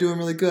like, wow, you're doing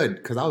really good,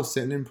 because I was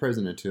sitting in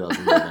prison in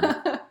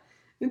 2011.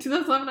 In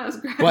 2011, I was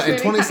graduating But in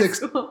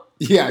 2016, high school.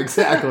 Yeah,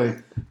 exactly.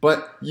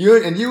 But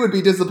you would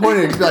be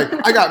disappointed. You'd be like,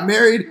 I got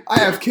married, I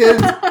have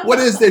kids. What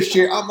is this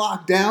shit? I'm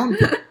locked down.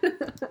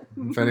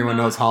 If anyone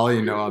knows Holly,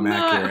 you know I'm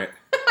accurate.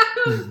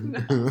 In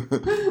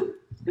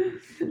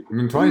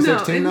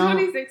 2016, though,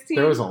 2016,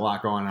 there was a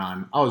lot going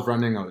on. I was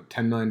running a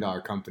 $10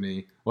 million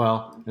company.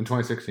 Well, in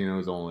 2016, it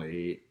was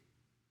only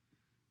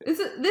This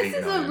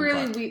is a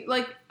really weird,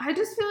 like, I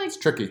just feel like... It's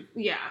tricky.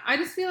 Yeah, I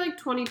just feel like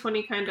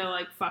 2020 kind of,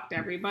 like, fucked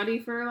everybody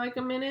for, like,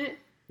 a minute.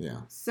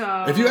 Yeah.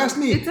 So... If you asked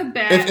me, it's a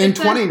bad... if in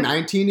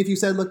 2019, if you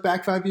said look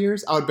back 5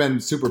 years, I would have been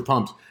super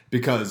pumped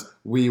because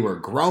we were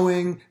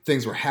growing,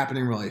 things were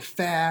happening really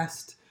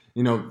fast,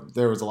 you know,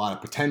 there was a lot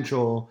of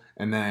potential,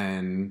 and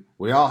then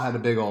we all had a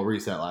big old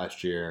reset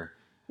last year.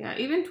 Yeah,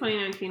 even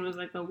 2019 was,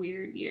 like, a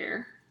weird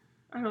year.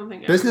 I don't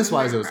think...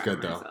 Business-wise, it was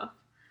good, though.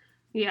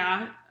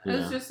 Yeah, it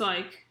was just,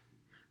 like...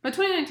 But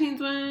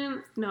 2019's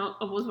when... No,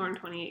 Opal was born in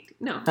 2018.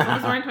 No, Opal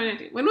was born in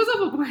 2019. When was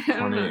Opal born? I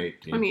don't know.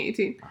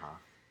 2018. Uh-huh.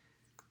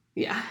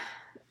 Yeah.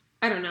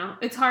 I don't know.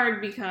 It's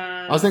hard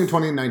because... I was thinking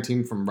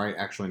 2019 from right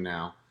actually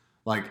now.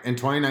 Like, in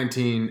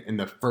 2019, in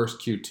the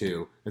first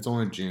Q2, it's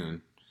only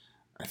June,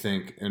 I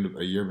think, and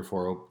a year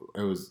before,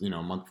 it was, you know,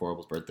 a month before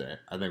Opal's birthday,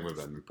 I think we would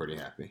have been pretty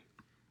happy.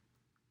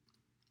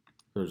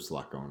 There's just a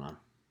lot going on.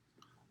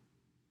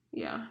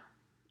 Yeah.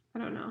 I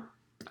don't know.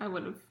 I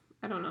would have...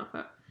 I don't know if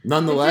that...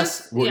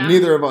 Nonetheless,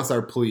 neither of us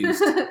are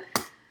pleased.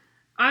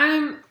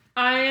 I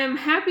am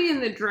happy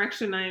in the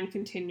direction I am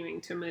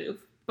continuing to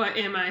move, but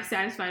am I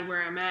satisfied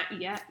where I'm at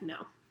yet?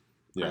 No.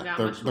 Yeah,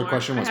 the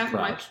question was proud.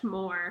 I have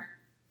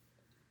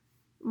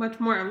much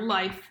more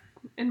life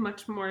and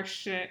much more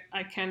shit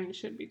I can and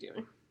should be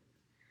doing.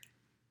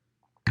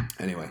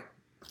 Anyway,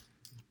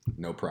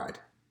 no pride.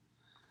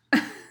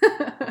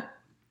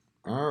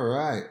 All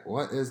right,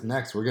 what is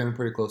next? We're getting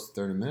pretty close to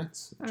 30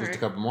 minutes. Just a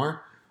couple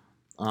more.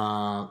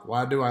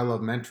 Why do I love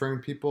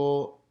mentoring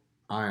people?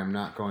 I am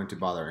not going to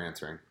bother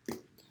answering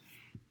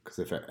because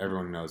if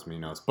everyone knows me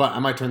knows. But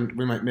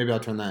maybe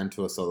I'll turn that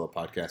into a solo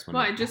podcast.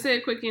 Why? Just say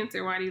a quick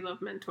answer. Why do you love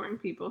mentoring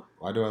people?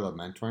 Why do I love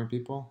mentoring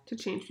people? To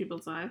change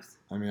people's lives.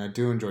 I mean, I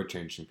do enjoy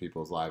changing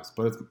people's lives,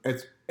 but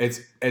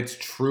it's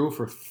true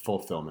for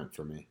fulfillment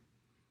for me,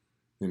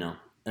 you know.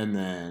 And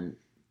then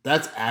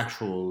that's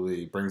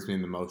actually brings me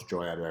the most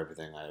joy out of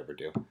everything I ever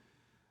do,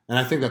 and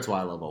I think that's why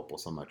I love Opal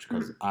so much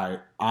because I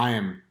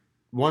am.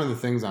 One of the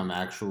things I'm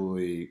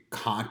actually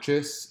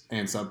conscious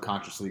and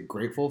subconsciously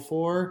grateful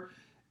for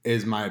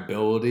is my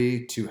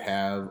ability to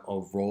have a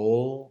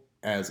role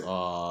as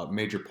a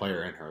major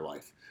player in her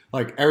life.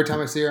 Like, every time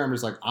I see her, I'm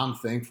just like, I'm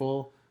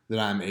thankful that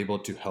I'm able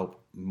to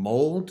help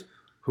mold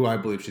who I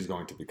believe she's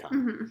going to become.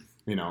 Mm-hmm.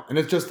 You know, and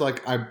it's just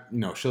like,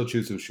 she'll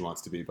choose who she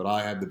wants to be, but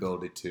I have the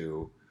ability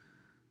to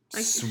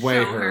sway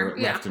her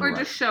left and right. Or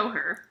just show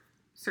her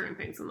certain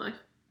things in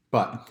life.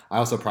 But I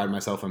also pride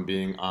myself on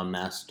being a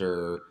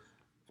master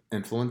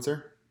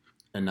influencer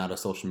and not a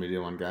social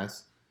media one,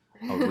 guys.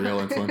 A real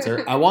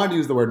influencer. I wanted to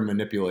use the word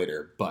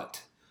manipulator,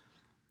 but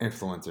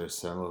influencer is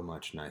so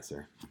much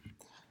nicer.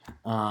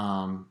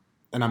 And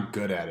I'm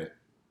good at it.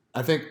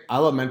 I think I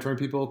love mentoring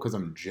people because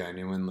I'm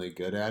genuinely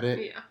good at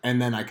it. Yeah.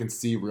 And then I can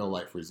see real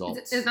life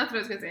results. It's not what I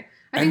was going to say.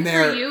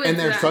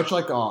 They're such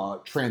like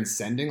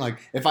transcending. Like,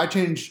 if I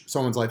change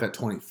someone's life at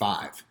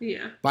 25,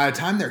 by the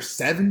time they're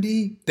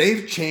 70,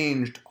 they've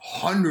changed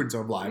hundreds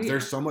of lives. Yeah.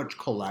 There's so much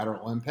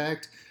collateral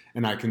impact.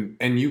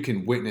 And you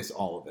can witness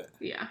all of it.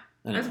 Yeah.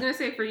 I was gonna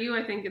say for you,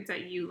 I think it's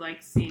that you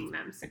like seeing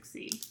them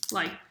succeed.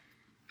 Like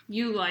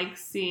you like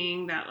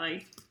seeing that,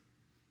 like,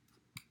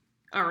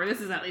 or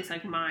this is at least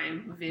like my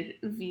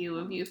view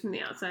of you from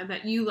the outside,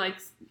 that you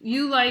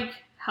like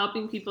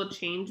helping people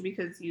change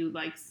because you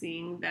like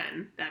seeing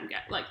them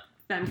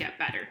get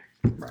better.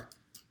 Right.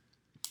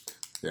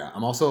 Yeah,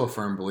 I'm also a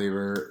firm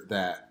believer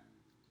that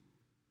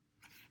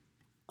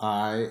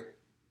I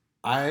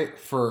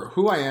for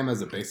who I am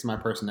as a base of my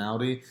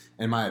personality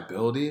and my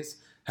abilities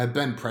have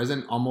been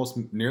present almost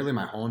nearly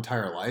my whole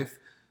entire life,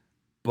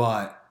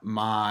 but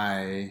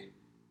my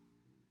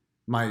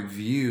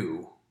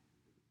view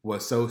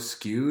was so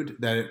skewed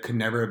that it could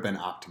never have been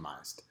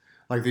optimized.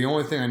 Like the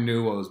only thing I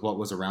knew was what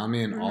was around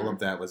me, and all of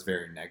that was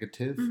very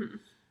negative.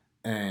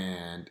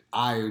 And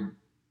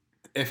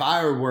if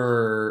I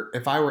were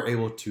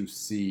able to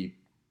see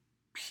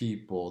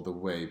people the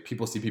way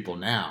people see people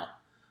now,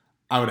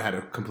 I would have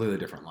had a completely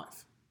different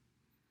life.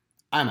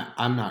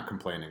 I'm not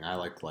complaining. I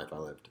like the life I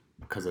lived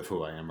because of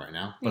who I am right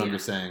now. But I'm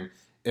just saying,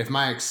 if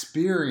my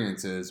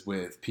experiences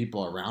with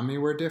people around me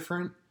were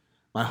different,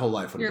 my whole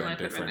life would have been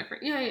different.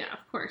 Yeah,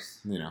 of course.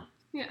 You know.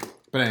 Yeah.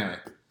 But anyway.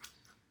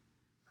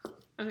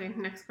 Okay,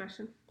 next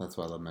question. That's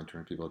why I love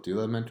mentoring people. Do you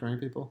love mentoring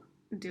people?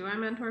 Do I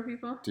mentor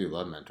people? Do you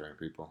love mentoring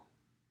people?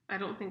 I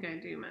don't think I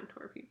do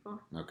mentor people.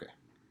 Okay.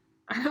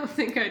 I don't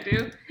think I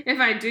do. If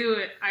I do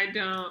it, I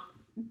don't.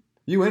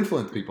 You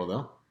influence people,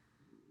 though.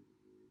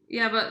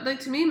 Yeah, but like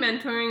to me,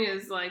 mentoring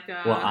is like.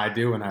 Well, I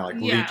do, and I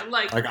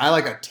I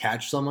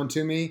attach someone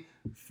to me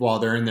while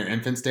they're in their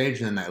infant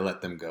stage, and then I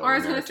let them go. Or I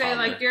was gonna say,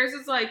 like, yours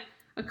is like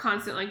a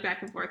constant, like,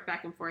 back and forth,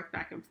 back and forth,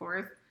 back and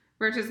forth.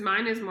 Versus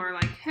mine is more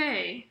like,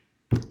 hey,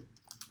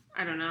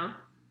 I don't know,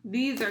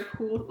 these are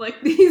cool.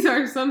 Like, these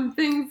are some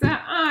things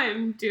that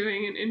I'm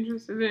doing and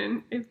interested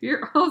in. If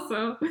you're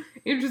also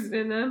interested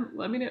in them,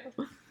 let me know.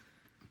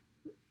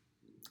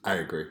 I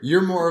agree.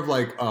 You're more of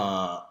like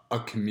a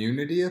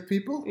community of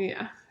people.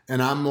 Yeah.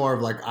 And I'm more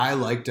of like, I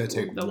like to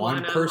take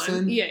one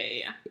person.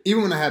 Yeah.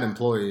 Even when I had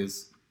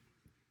employees,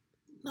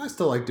 I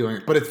still like doing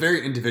it, but it's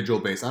very individual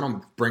based. I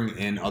don't bring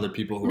in other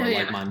people who are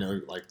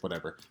like-minded, like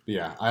whatever. But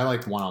yeah, I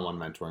like one-on-one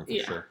mentoring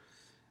for sure.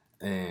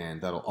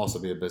 And that'll also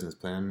be a business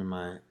plan in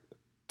my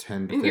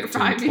 10 to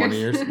 15, 20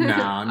 years. No,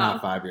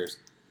 not 5 years.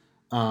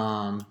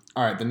 All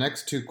right, the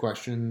next two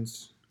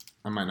questions,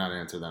 I might not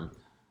answer them.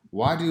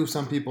 Why do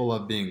some people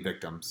love being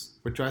victims?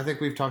 Which I think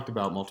we've talked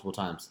about multiple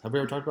times. Have we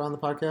ever talked about on the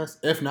podcast?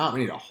 If not, we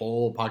need a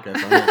whole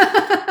podcast on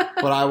it.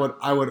 But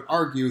I would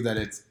argue that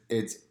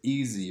it's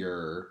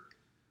easier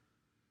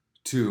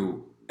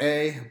to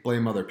A,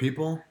 blame other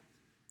people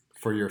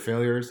for your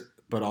failures,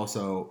 but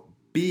also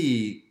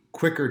B,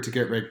 quicker to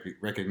get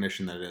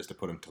recognition than it is to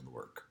put into the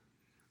work.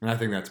 And I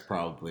think that's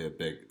probably a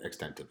big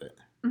extent of it.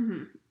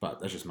 Mm-hmm. But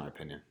that's just my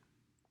opinion.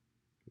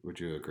 Would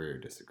you agree or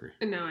disagree?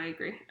 No, I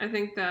agree. I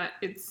think that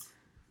it's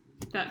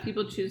that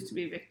people choose to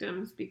be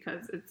victims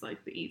because it's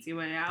like the easy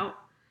way out,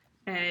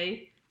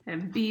 A.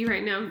 And B,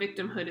 right now,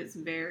 victimhood is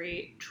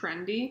very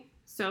trendy.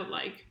 So,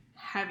 like,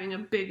 having a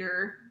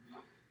bigger...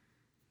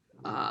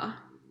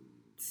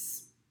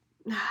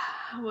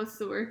 what's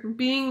the word?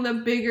 Being the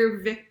bigger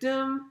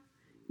victim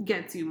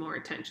gets you more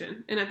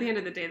attention. And at the end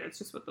of the day, that's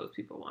just what those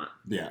people want.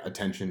 Yeah,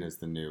 attention is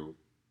the new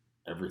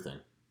everything.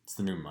 It's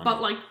the new money.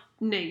 But, like,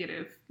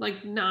 negative.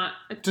 Like, not...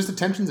 Just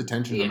attention's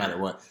attention no matter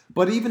what.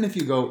 But even if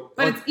you go...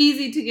 But it's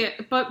easy to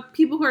get... But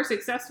people who are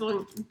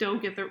successful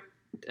don't get the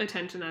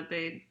attention that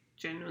they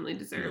genuinely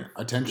deserve.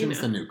 Yeah.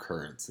 Attention's the new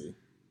currency.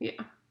 Yeah.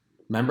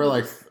 Remember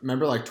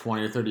like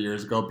 20 or 30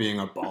 years ago, being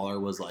a baller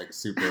was like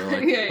super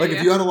like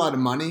if you had a lot of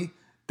money,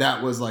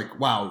 that was like,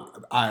 wow,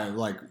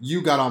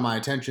 you got all my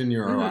attention,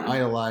 you're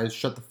idolized,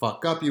 shut the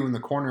fuck up, you in the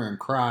corner and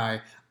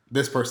cry.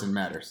 This person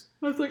matters.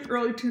 That's like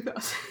early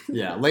 2000s.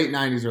 Yeah, late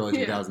 90s, early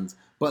 2000s.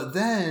 But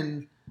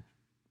then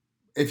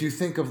if you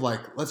think of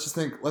like, let's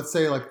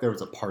say like there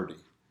was a party.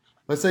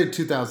 Let's say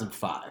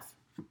 2005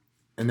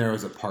 and there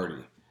was a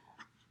party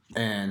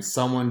and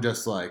someone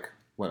just like,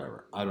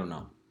 whatever, I don't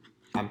know.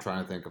 I'm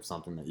trying to think of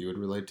something that you would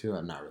relate to.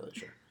 I'm not really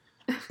sure.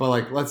 But,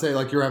 like, let's say,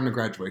 like, you're having a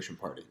graduation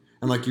party.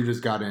 And, like, you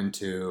just got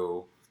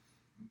into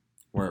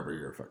wherever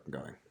you're fucking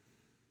going.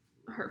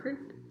 Harvard?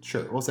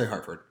 Sure. We'll say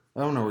Harvard.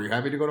 I don't know. Were you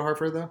happy to go to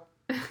Harvard, though?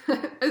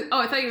 Oh,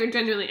 I thought you were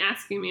genuinely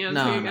asking me.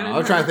 No. I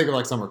was trying to think of,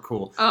 like, somewhere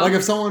cool. Oh. Like,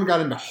 if someone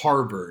got into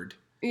Harvard.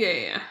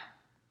 Yeah.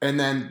 And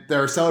then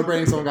they're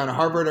celebrating someone got into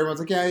Harvard. Everyone's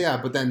like, yeah.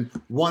 But then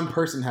one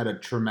person had a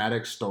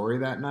traumatic story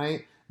that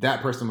night. That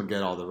person would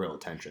get all the real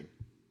attention.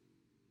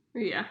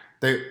 Yeah.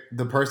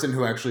 The person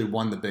who actually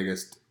won the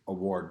biggest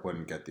award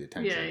wouldn't get the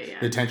attention. Yeah.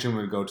 The attention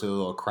would go to the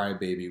little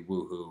crybaby,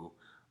 woohoo,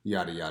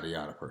 yada, yada,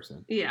 yada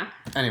person. Yeah.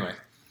 Anyway,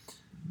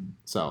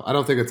 so I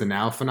don't think it's a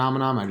now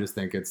phenomenon. I just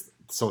think it's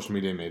social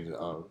media made it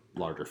a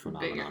larger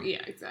phenomenon. Bigger,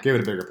 yeah, exactly. Give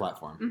it a bigger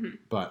platform. Mm-hmm.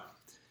 But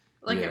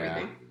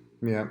everything.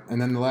 Yeah. And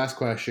then the last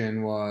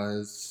question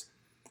was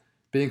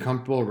being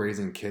comfortable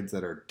raising kids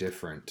that are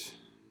different.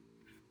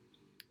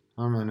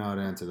 I don't really know how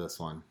to answer this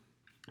one.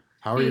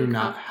 How are you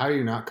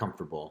not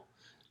comfortable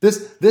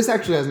This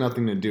actually has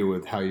nothing to do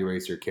with how you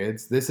raise your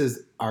kids. This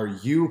is, are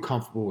you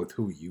comfortable with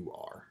who you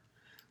are?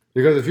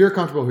 Because if you're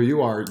comfortable with who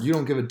you are, you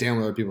don't give a damn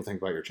what other people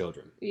think about your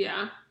children.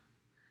 Yeah.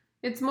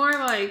 It's more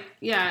like,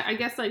 yeah, I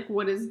guess, like,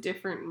 what does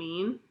different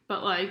mean?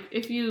 But, like,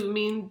 if you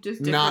mean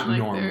just different, Not like,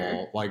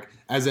 normal. Like,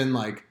 as in,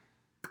 like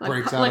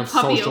breaks out like of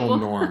puppy social opal.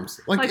 norms.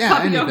 Like, Like yeah,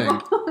 puppy anything.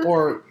 opal.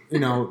 Or,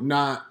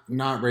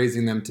 not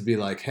raising them to be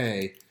like,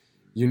 hey,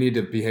 you need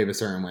to behave a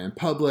certain way in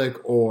public,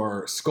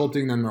 or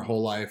sculpting them their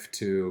whole life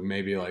to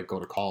maybe like go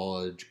to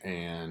college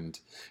and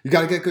you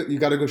gotta get good, you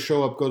gotta go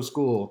show up, go to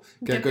school,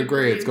 get good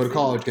grades, go to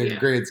college, get good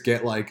grades,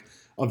 get like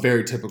a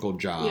very typical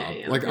job.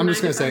 Yeah. Like, I'm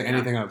just gonna say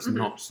anything out of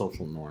Mm-hmm.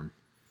 social norm.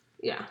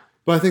 Yeah.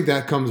 But I think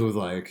that comes with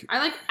like, I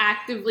like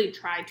actively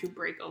try to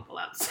break Opal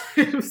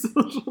outside of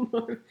social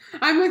norms.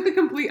 I'm like the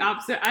complete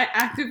opposite. I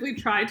actively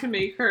try to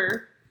make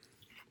her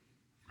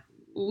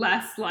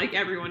less like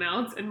everyone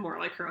else and more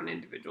like her own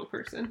individual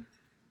person.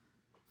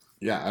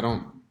 yeah,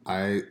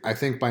 I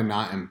think by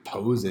not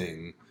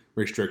imposing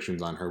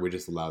restrictions on her, we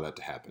just allow that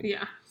to happen.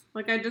 Yeah.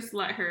 Like, I just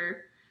let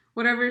her,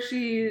 whatever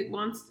she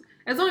wants,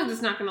 as long as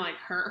it's not going to, like,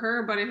 hurt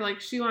her. But if, like,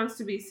 she wants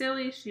to be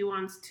silly, she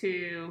wants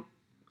to,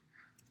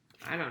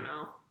 I don't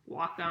know,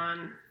 walk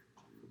on,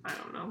 I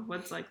don't know,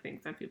 what's, like,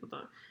 things that people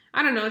don't,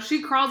 I don't know.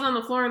 She crawls on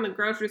the floor in the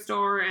grocery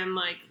store and,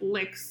 like,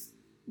 licks,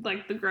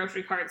 like, the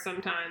grocery cart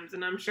sometimes.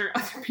 And I'm sure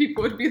other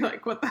people would be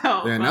like, what the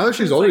hell? Yeah, But now that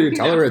she's it's older, like, you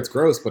tell know, her it's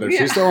gross, but if Yeah.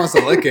 she still wants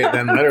to lick it,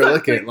 then let her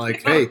lick it.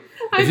 Like, hey,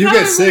 I if you tell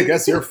get her, sick, like,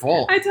 that's your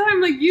fault. I tell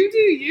him, like, you do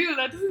you.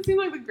 That doesn't seem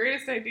like the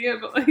greatest idea,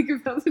 but, like,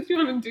 if that's what you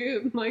want to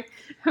do, then, like,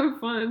 have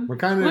fun. We're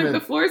kind of Like, the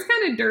floor's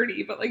kind of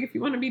dirty, but, like, if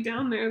you want to be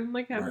down there, then,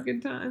 like, have a Right.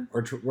 good time.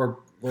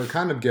 we're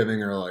kind of giving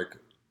her like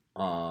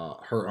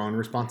her own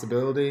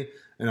responsibility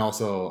and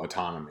also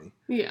autonomy.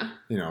 Yeah.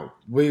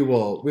 We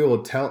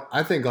will tell.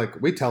 I think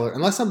like we tell her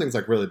unless something's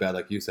like really bad,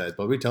 like you said,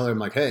 but we tell her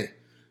like, hey,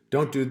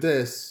 don't do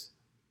this,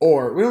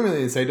 or we don't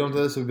really say don't do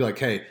this. We'd be like,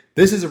 hey,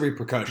 this is a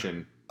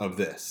repercussion of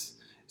this.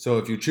 So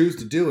if you choose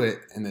to do it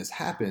and this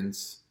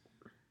happens,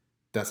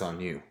 that's on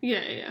you.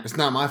 Yeah. It's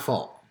not my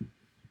fault.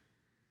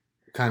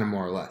 Kind of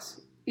more or less.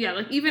 Yeah,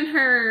 like, even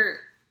her,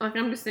 like,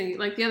 I'm just thinking,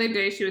 like, the other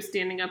day she was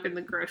standing up in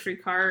the grocery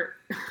cart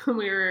when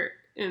we were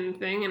in the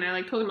thing, and I,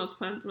 like, told her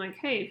multiple times, I'm like,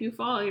 hey, if you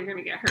fall, you're going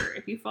to get hurt.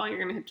 If you fall, you're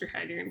going to hit your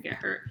head, you're going to get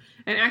hurt.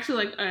 And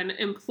actually, like, an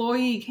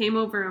employee came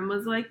over and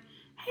was like,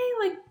 hey,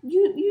 like,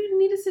 you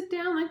need to sit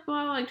down, like,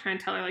 blah, blah, like, trying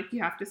to tell her, like,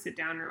 you have to sit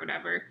down or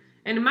whatever.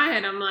 And in my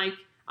head, I'm like,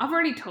 I've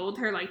already told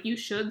her, like, you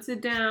should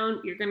sit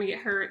down, you're going to get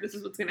hurt, this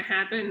is what's going to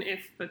happen if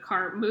the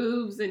cart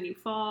moves and you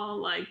fall,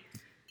 like,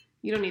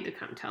 you don't need to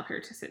come tell her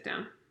to sit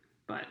down.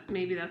 But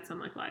maybe that's some,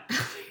 like, lie.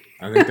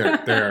 I think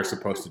they are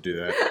supposed to do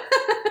that.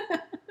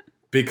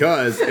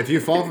 Because if you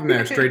fall from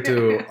there straight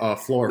to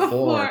floor The 4,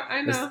 floor, I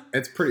it's, know.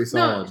 it's pretty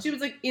solid. No, she was,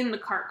 like, in the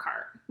cart.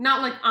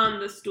 Not, like, on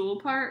the stool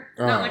part.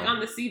 Not, like, Oh. on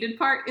the seated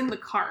part. In the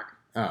cart.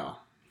 Oh.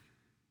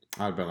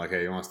 I'd have been like,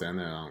 hey, you want to stand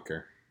there? I don't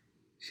care.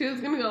 She was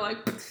going to go, like...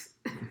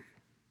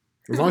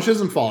 As long as she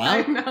doesn't fall I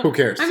out, know. who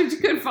cares? I mean, she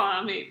could fall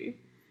out, maybe.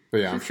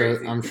 But yeah, she's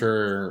crazy. I'm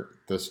sure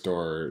the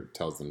store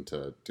tells them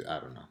to I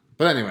don't know.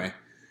 But anyway,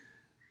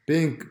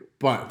 the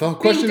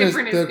question is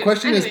different is good.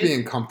 is Anyways.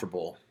 being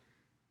comfortable.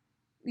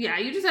 Yeah,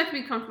 you just have to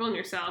be comfortable in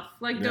yourself.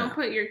 Like, Yeah.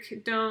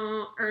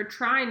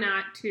 try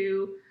not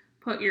to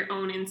put your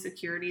own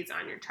insecurities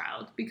on your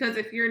child. Because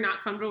if you're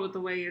not comfortable with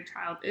the way your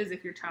child is,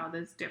 if your child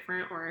is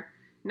different or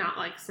not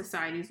like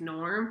society's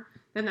norm,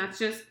 then that's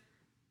just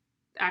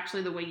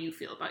actually the way you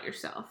feel about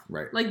yourself.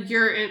 Right. Like,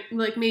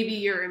 maybe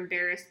you're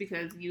embarrassed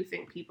because you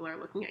think people are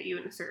looking at you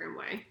in a certain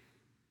way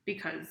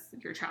because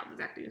your child is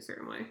acting a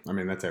certain way. I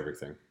mean, that's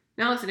everything.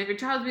 Now listen, if your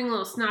child's being a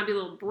little snobby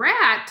little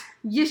brat,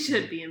 you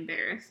should be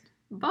embarrassed.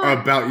 But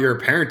About your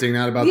parenting,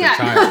 not about yeah, the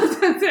child. that's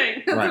what I'm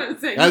saying. That's Right. what I'm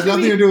saying. That has You should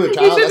nothing be- to do with the you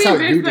child. should That's be how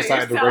you embarrassed by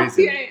decide to yourself. raise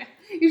it.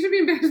 Yeah. You should be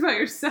embarrassed about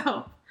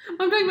yourself.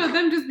 I'm talking about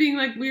them just being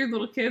like weird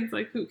little kids.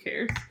 Like, who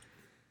cares?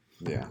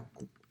 Yeah,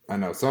 I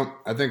know. So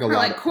I think a Or lot,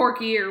 like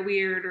quirky or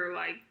weird or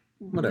like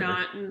Whatever.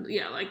 not.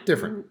 Yeah, like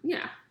Different.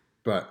 Yeah.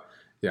 but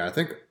yeah, I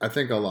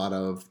think a lot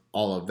of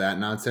all of that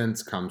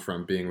nonsense comes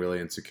from being really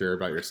insecure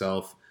about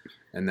yourself,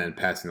 and then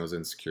passing those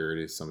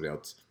insecurities to somebody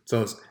else.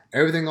 So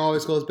everything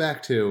always goes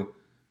back to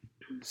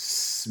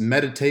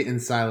meditate in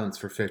silence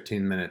for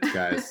 15 minutes,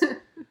 guys.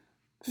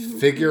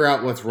 Figure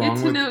out what's wrong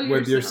Get to know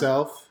with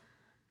yourself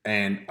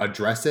and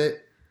address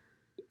it,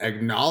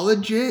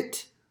 acknowledge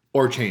it,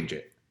 or change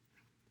it.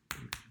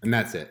 And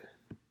that's it.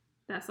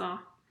 That's all.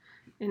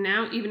 And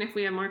now, even if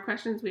we have more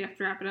questions, we have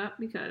to wrap it up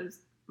because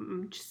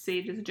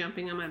Sage is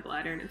jumping on my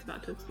bladder and it's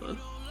about to explode.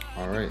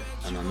 All right.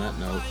 And on that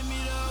note,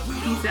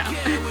 Peace out.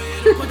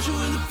 Put you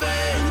in the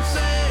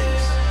face.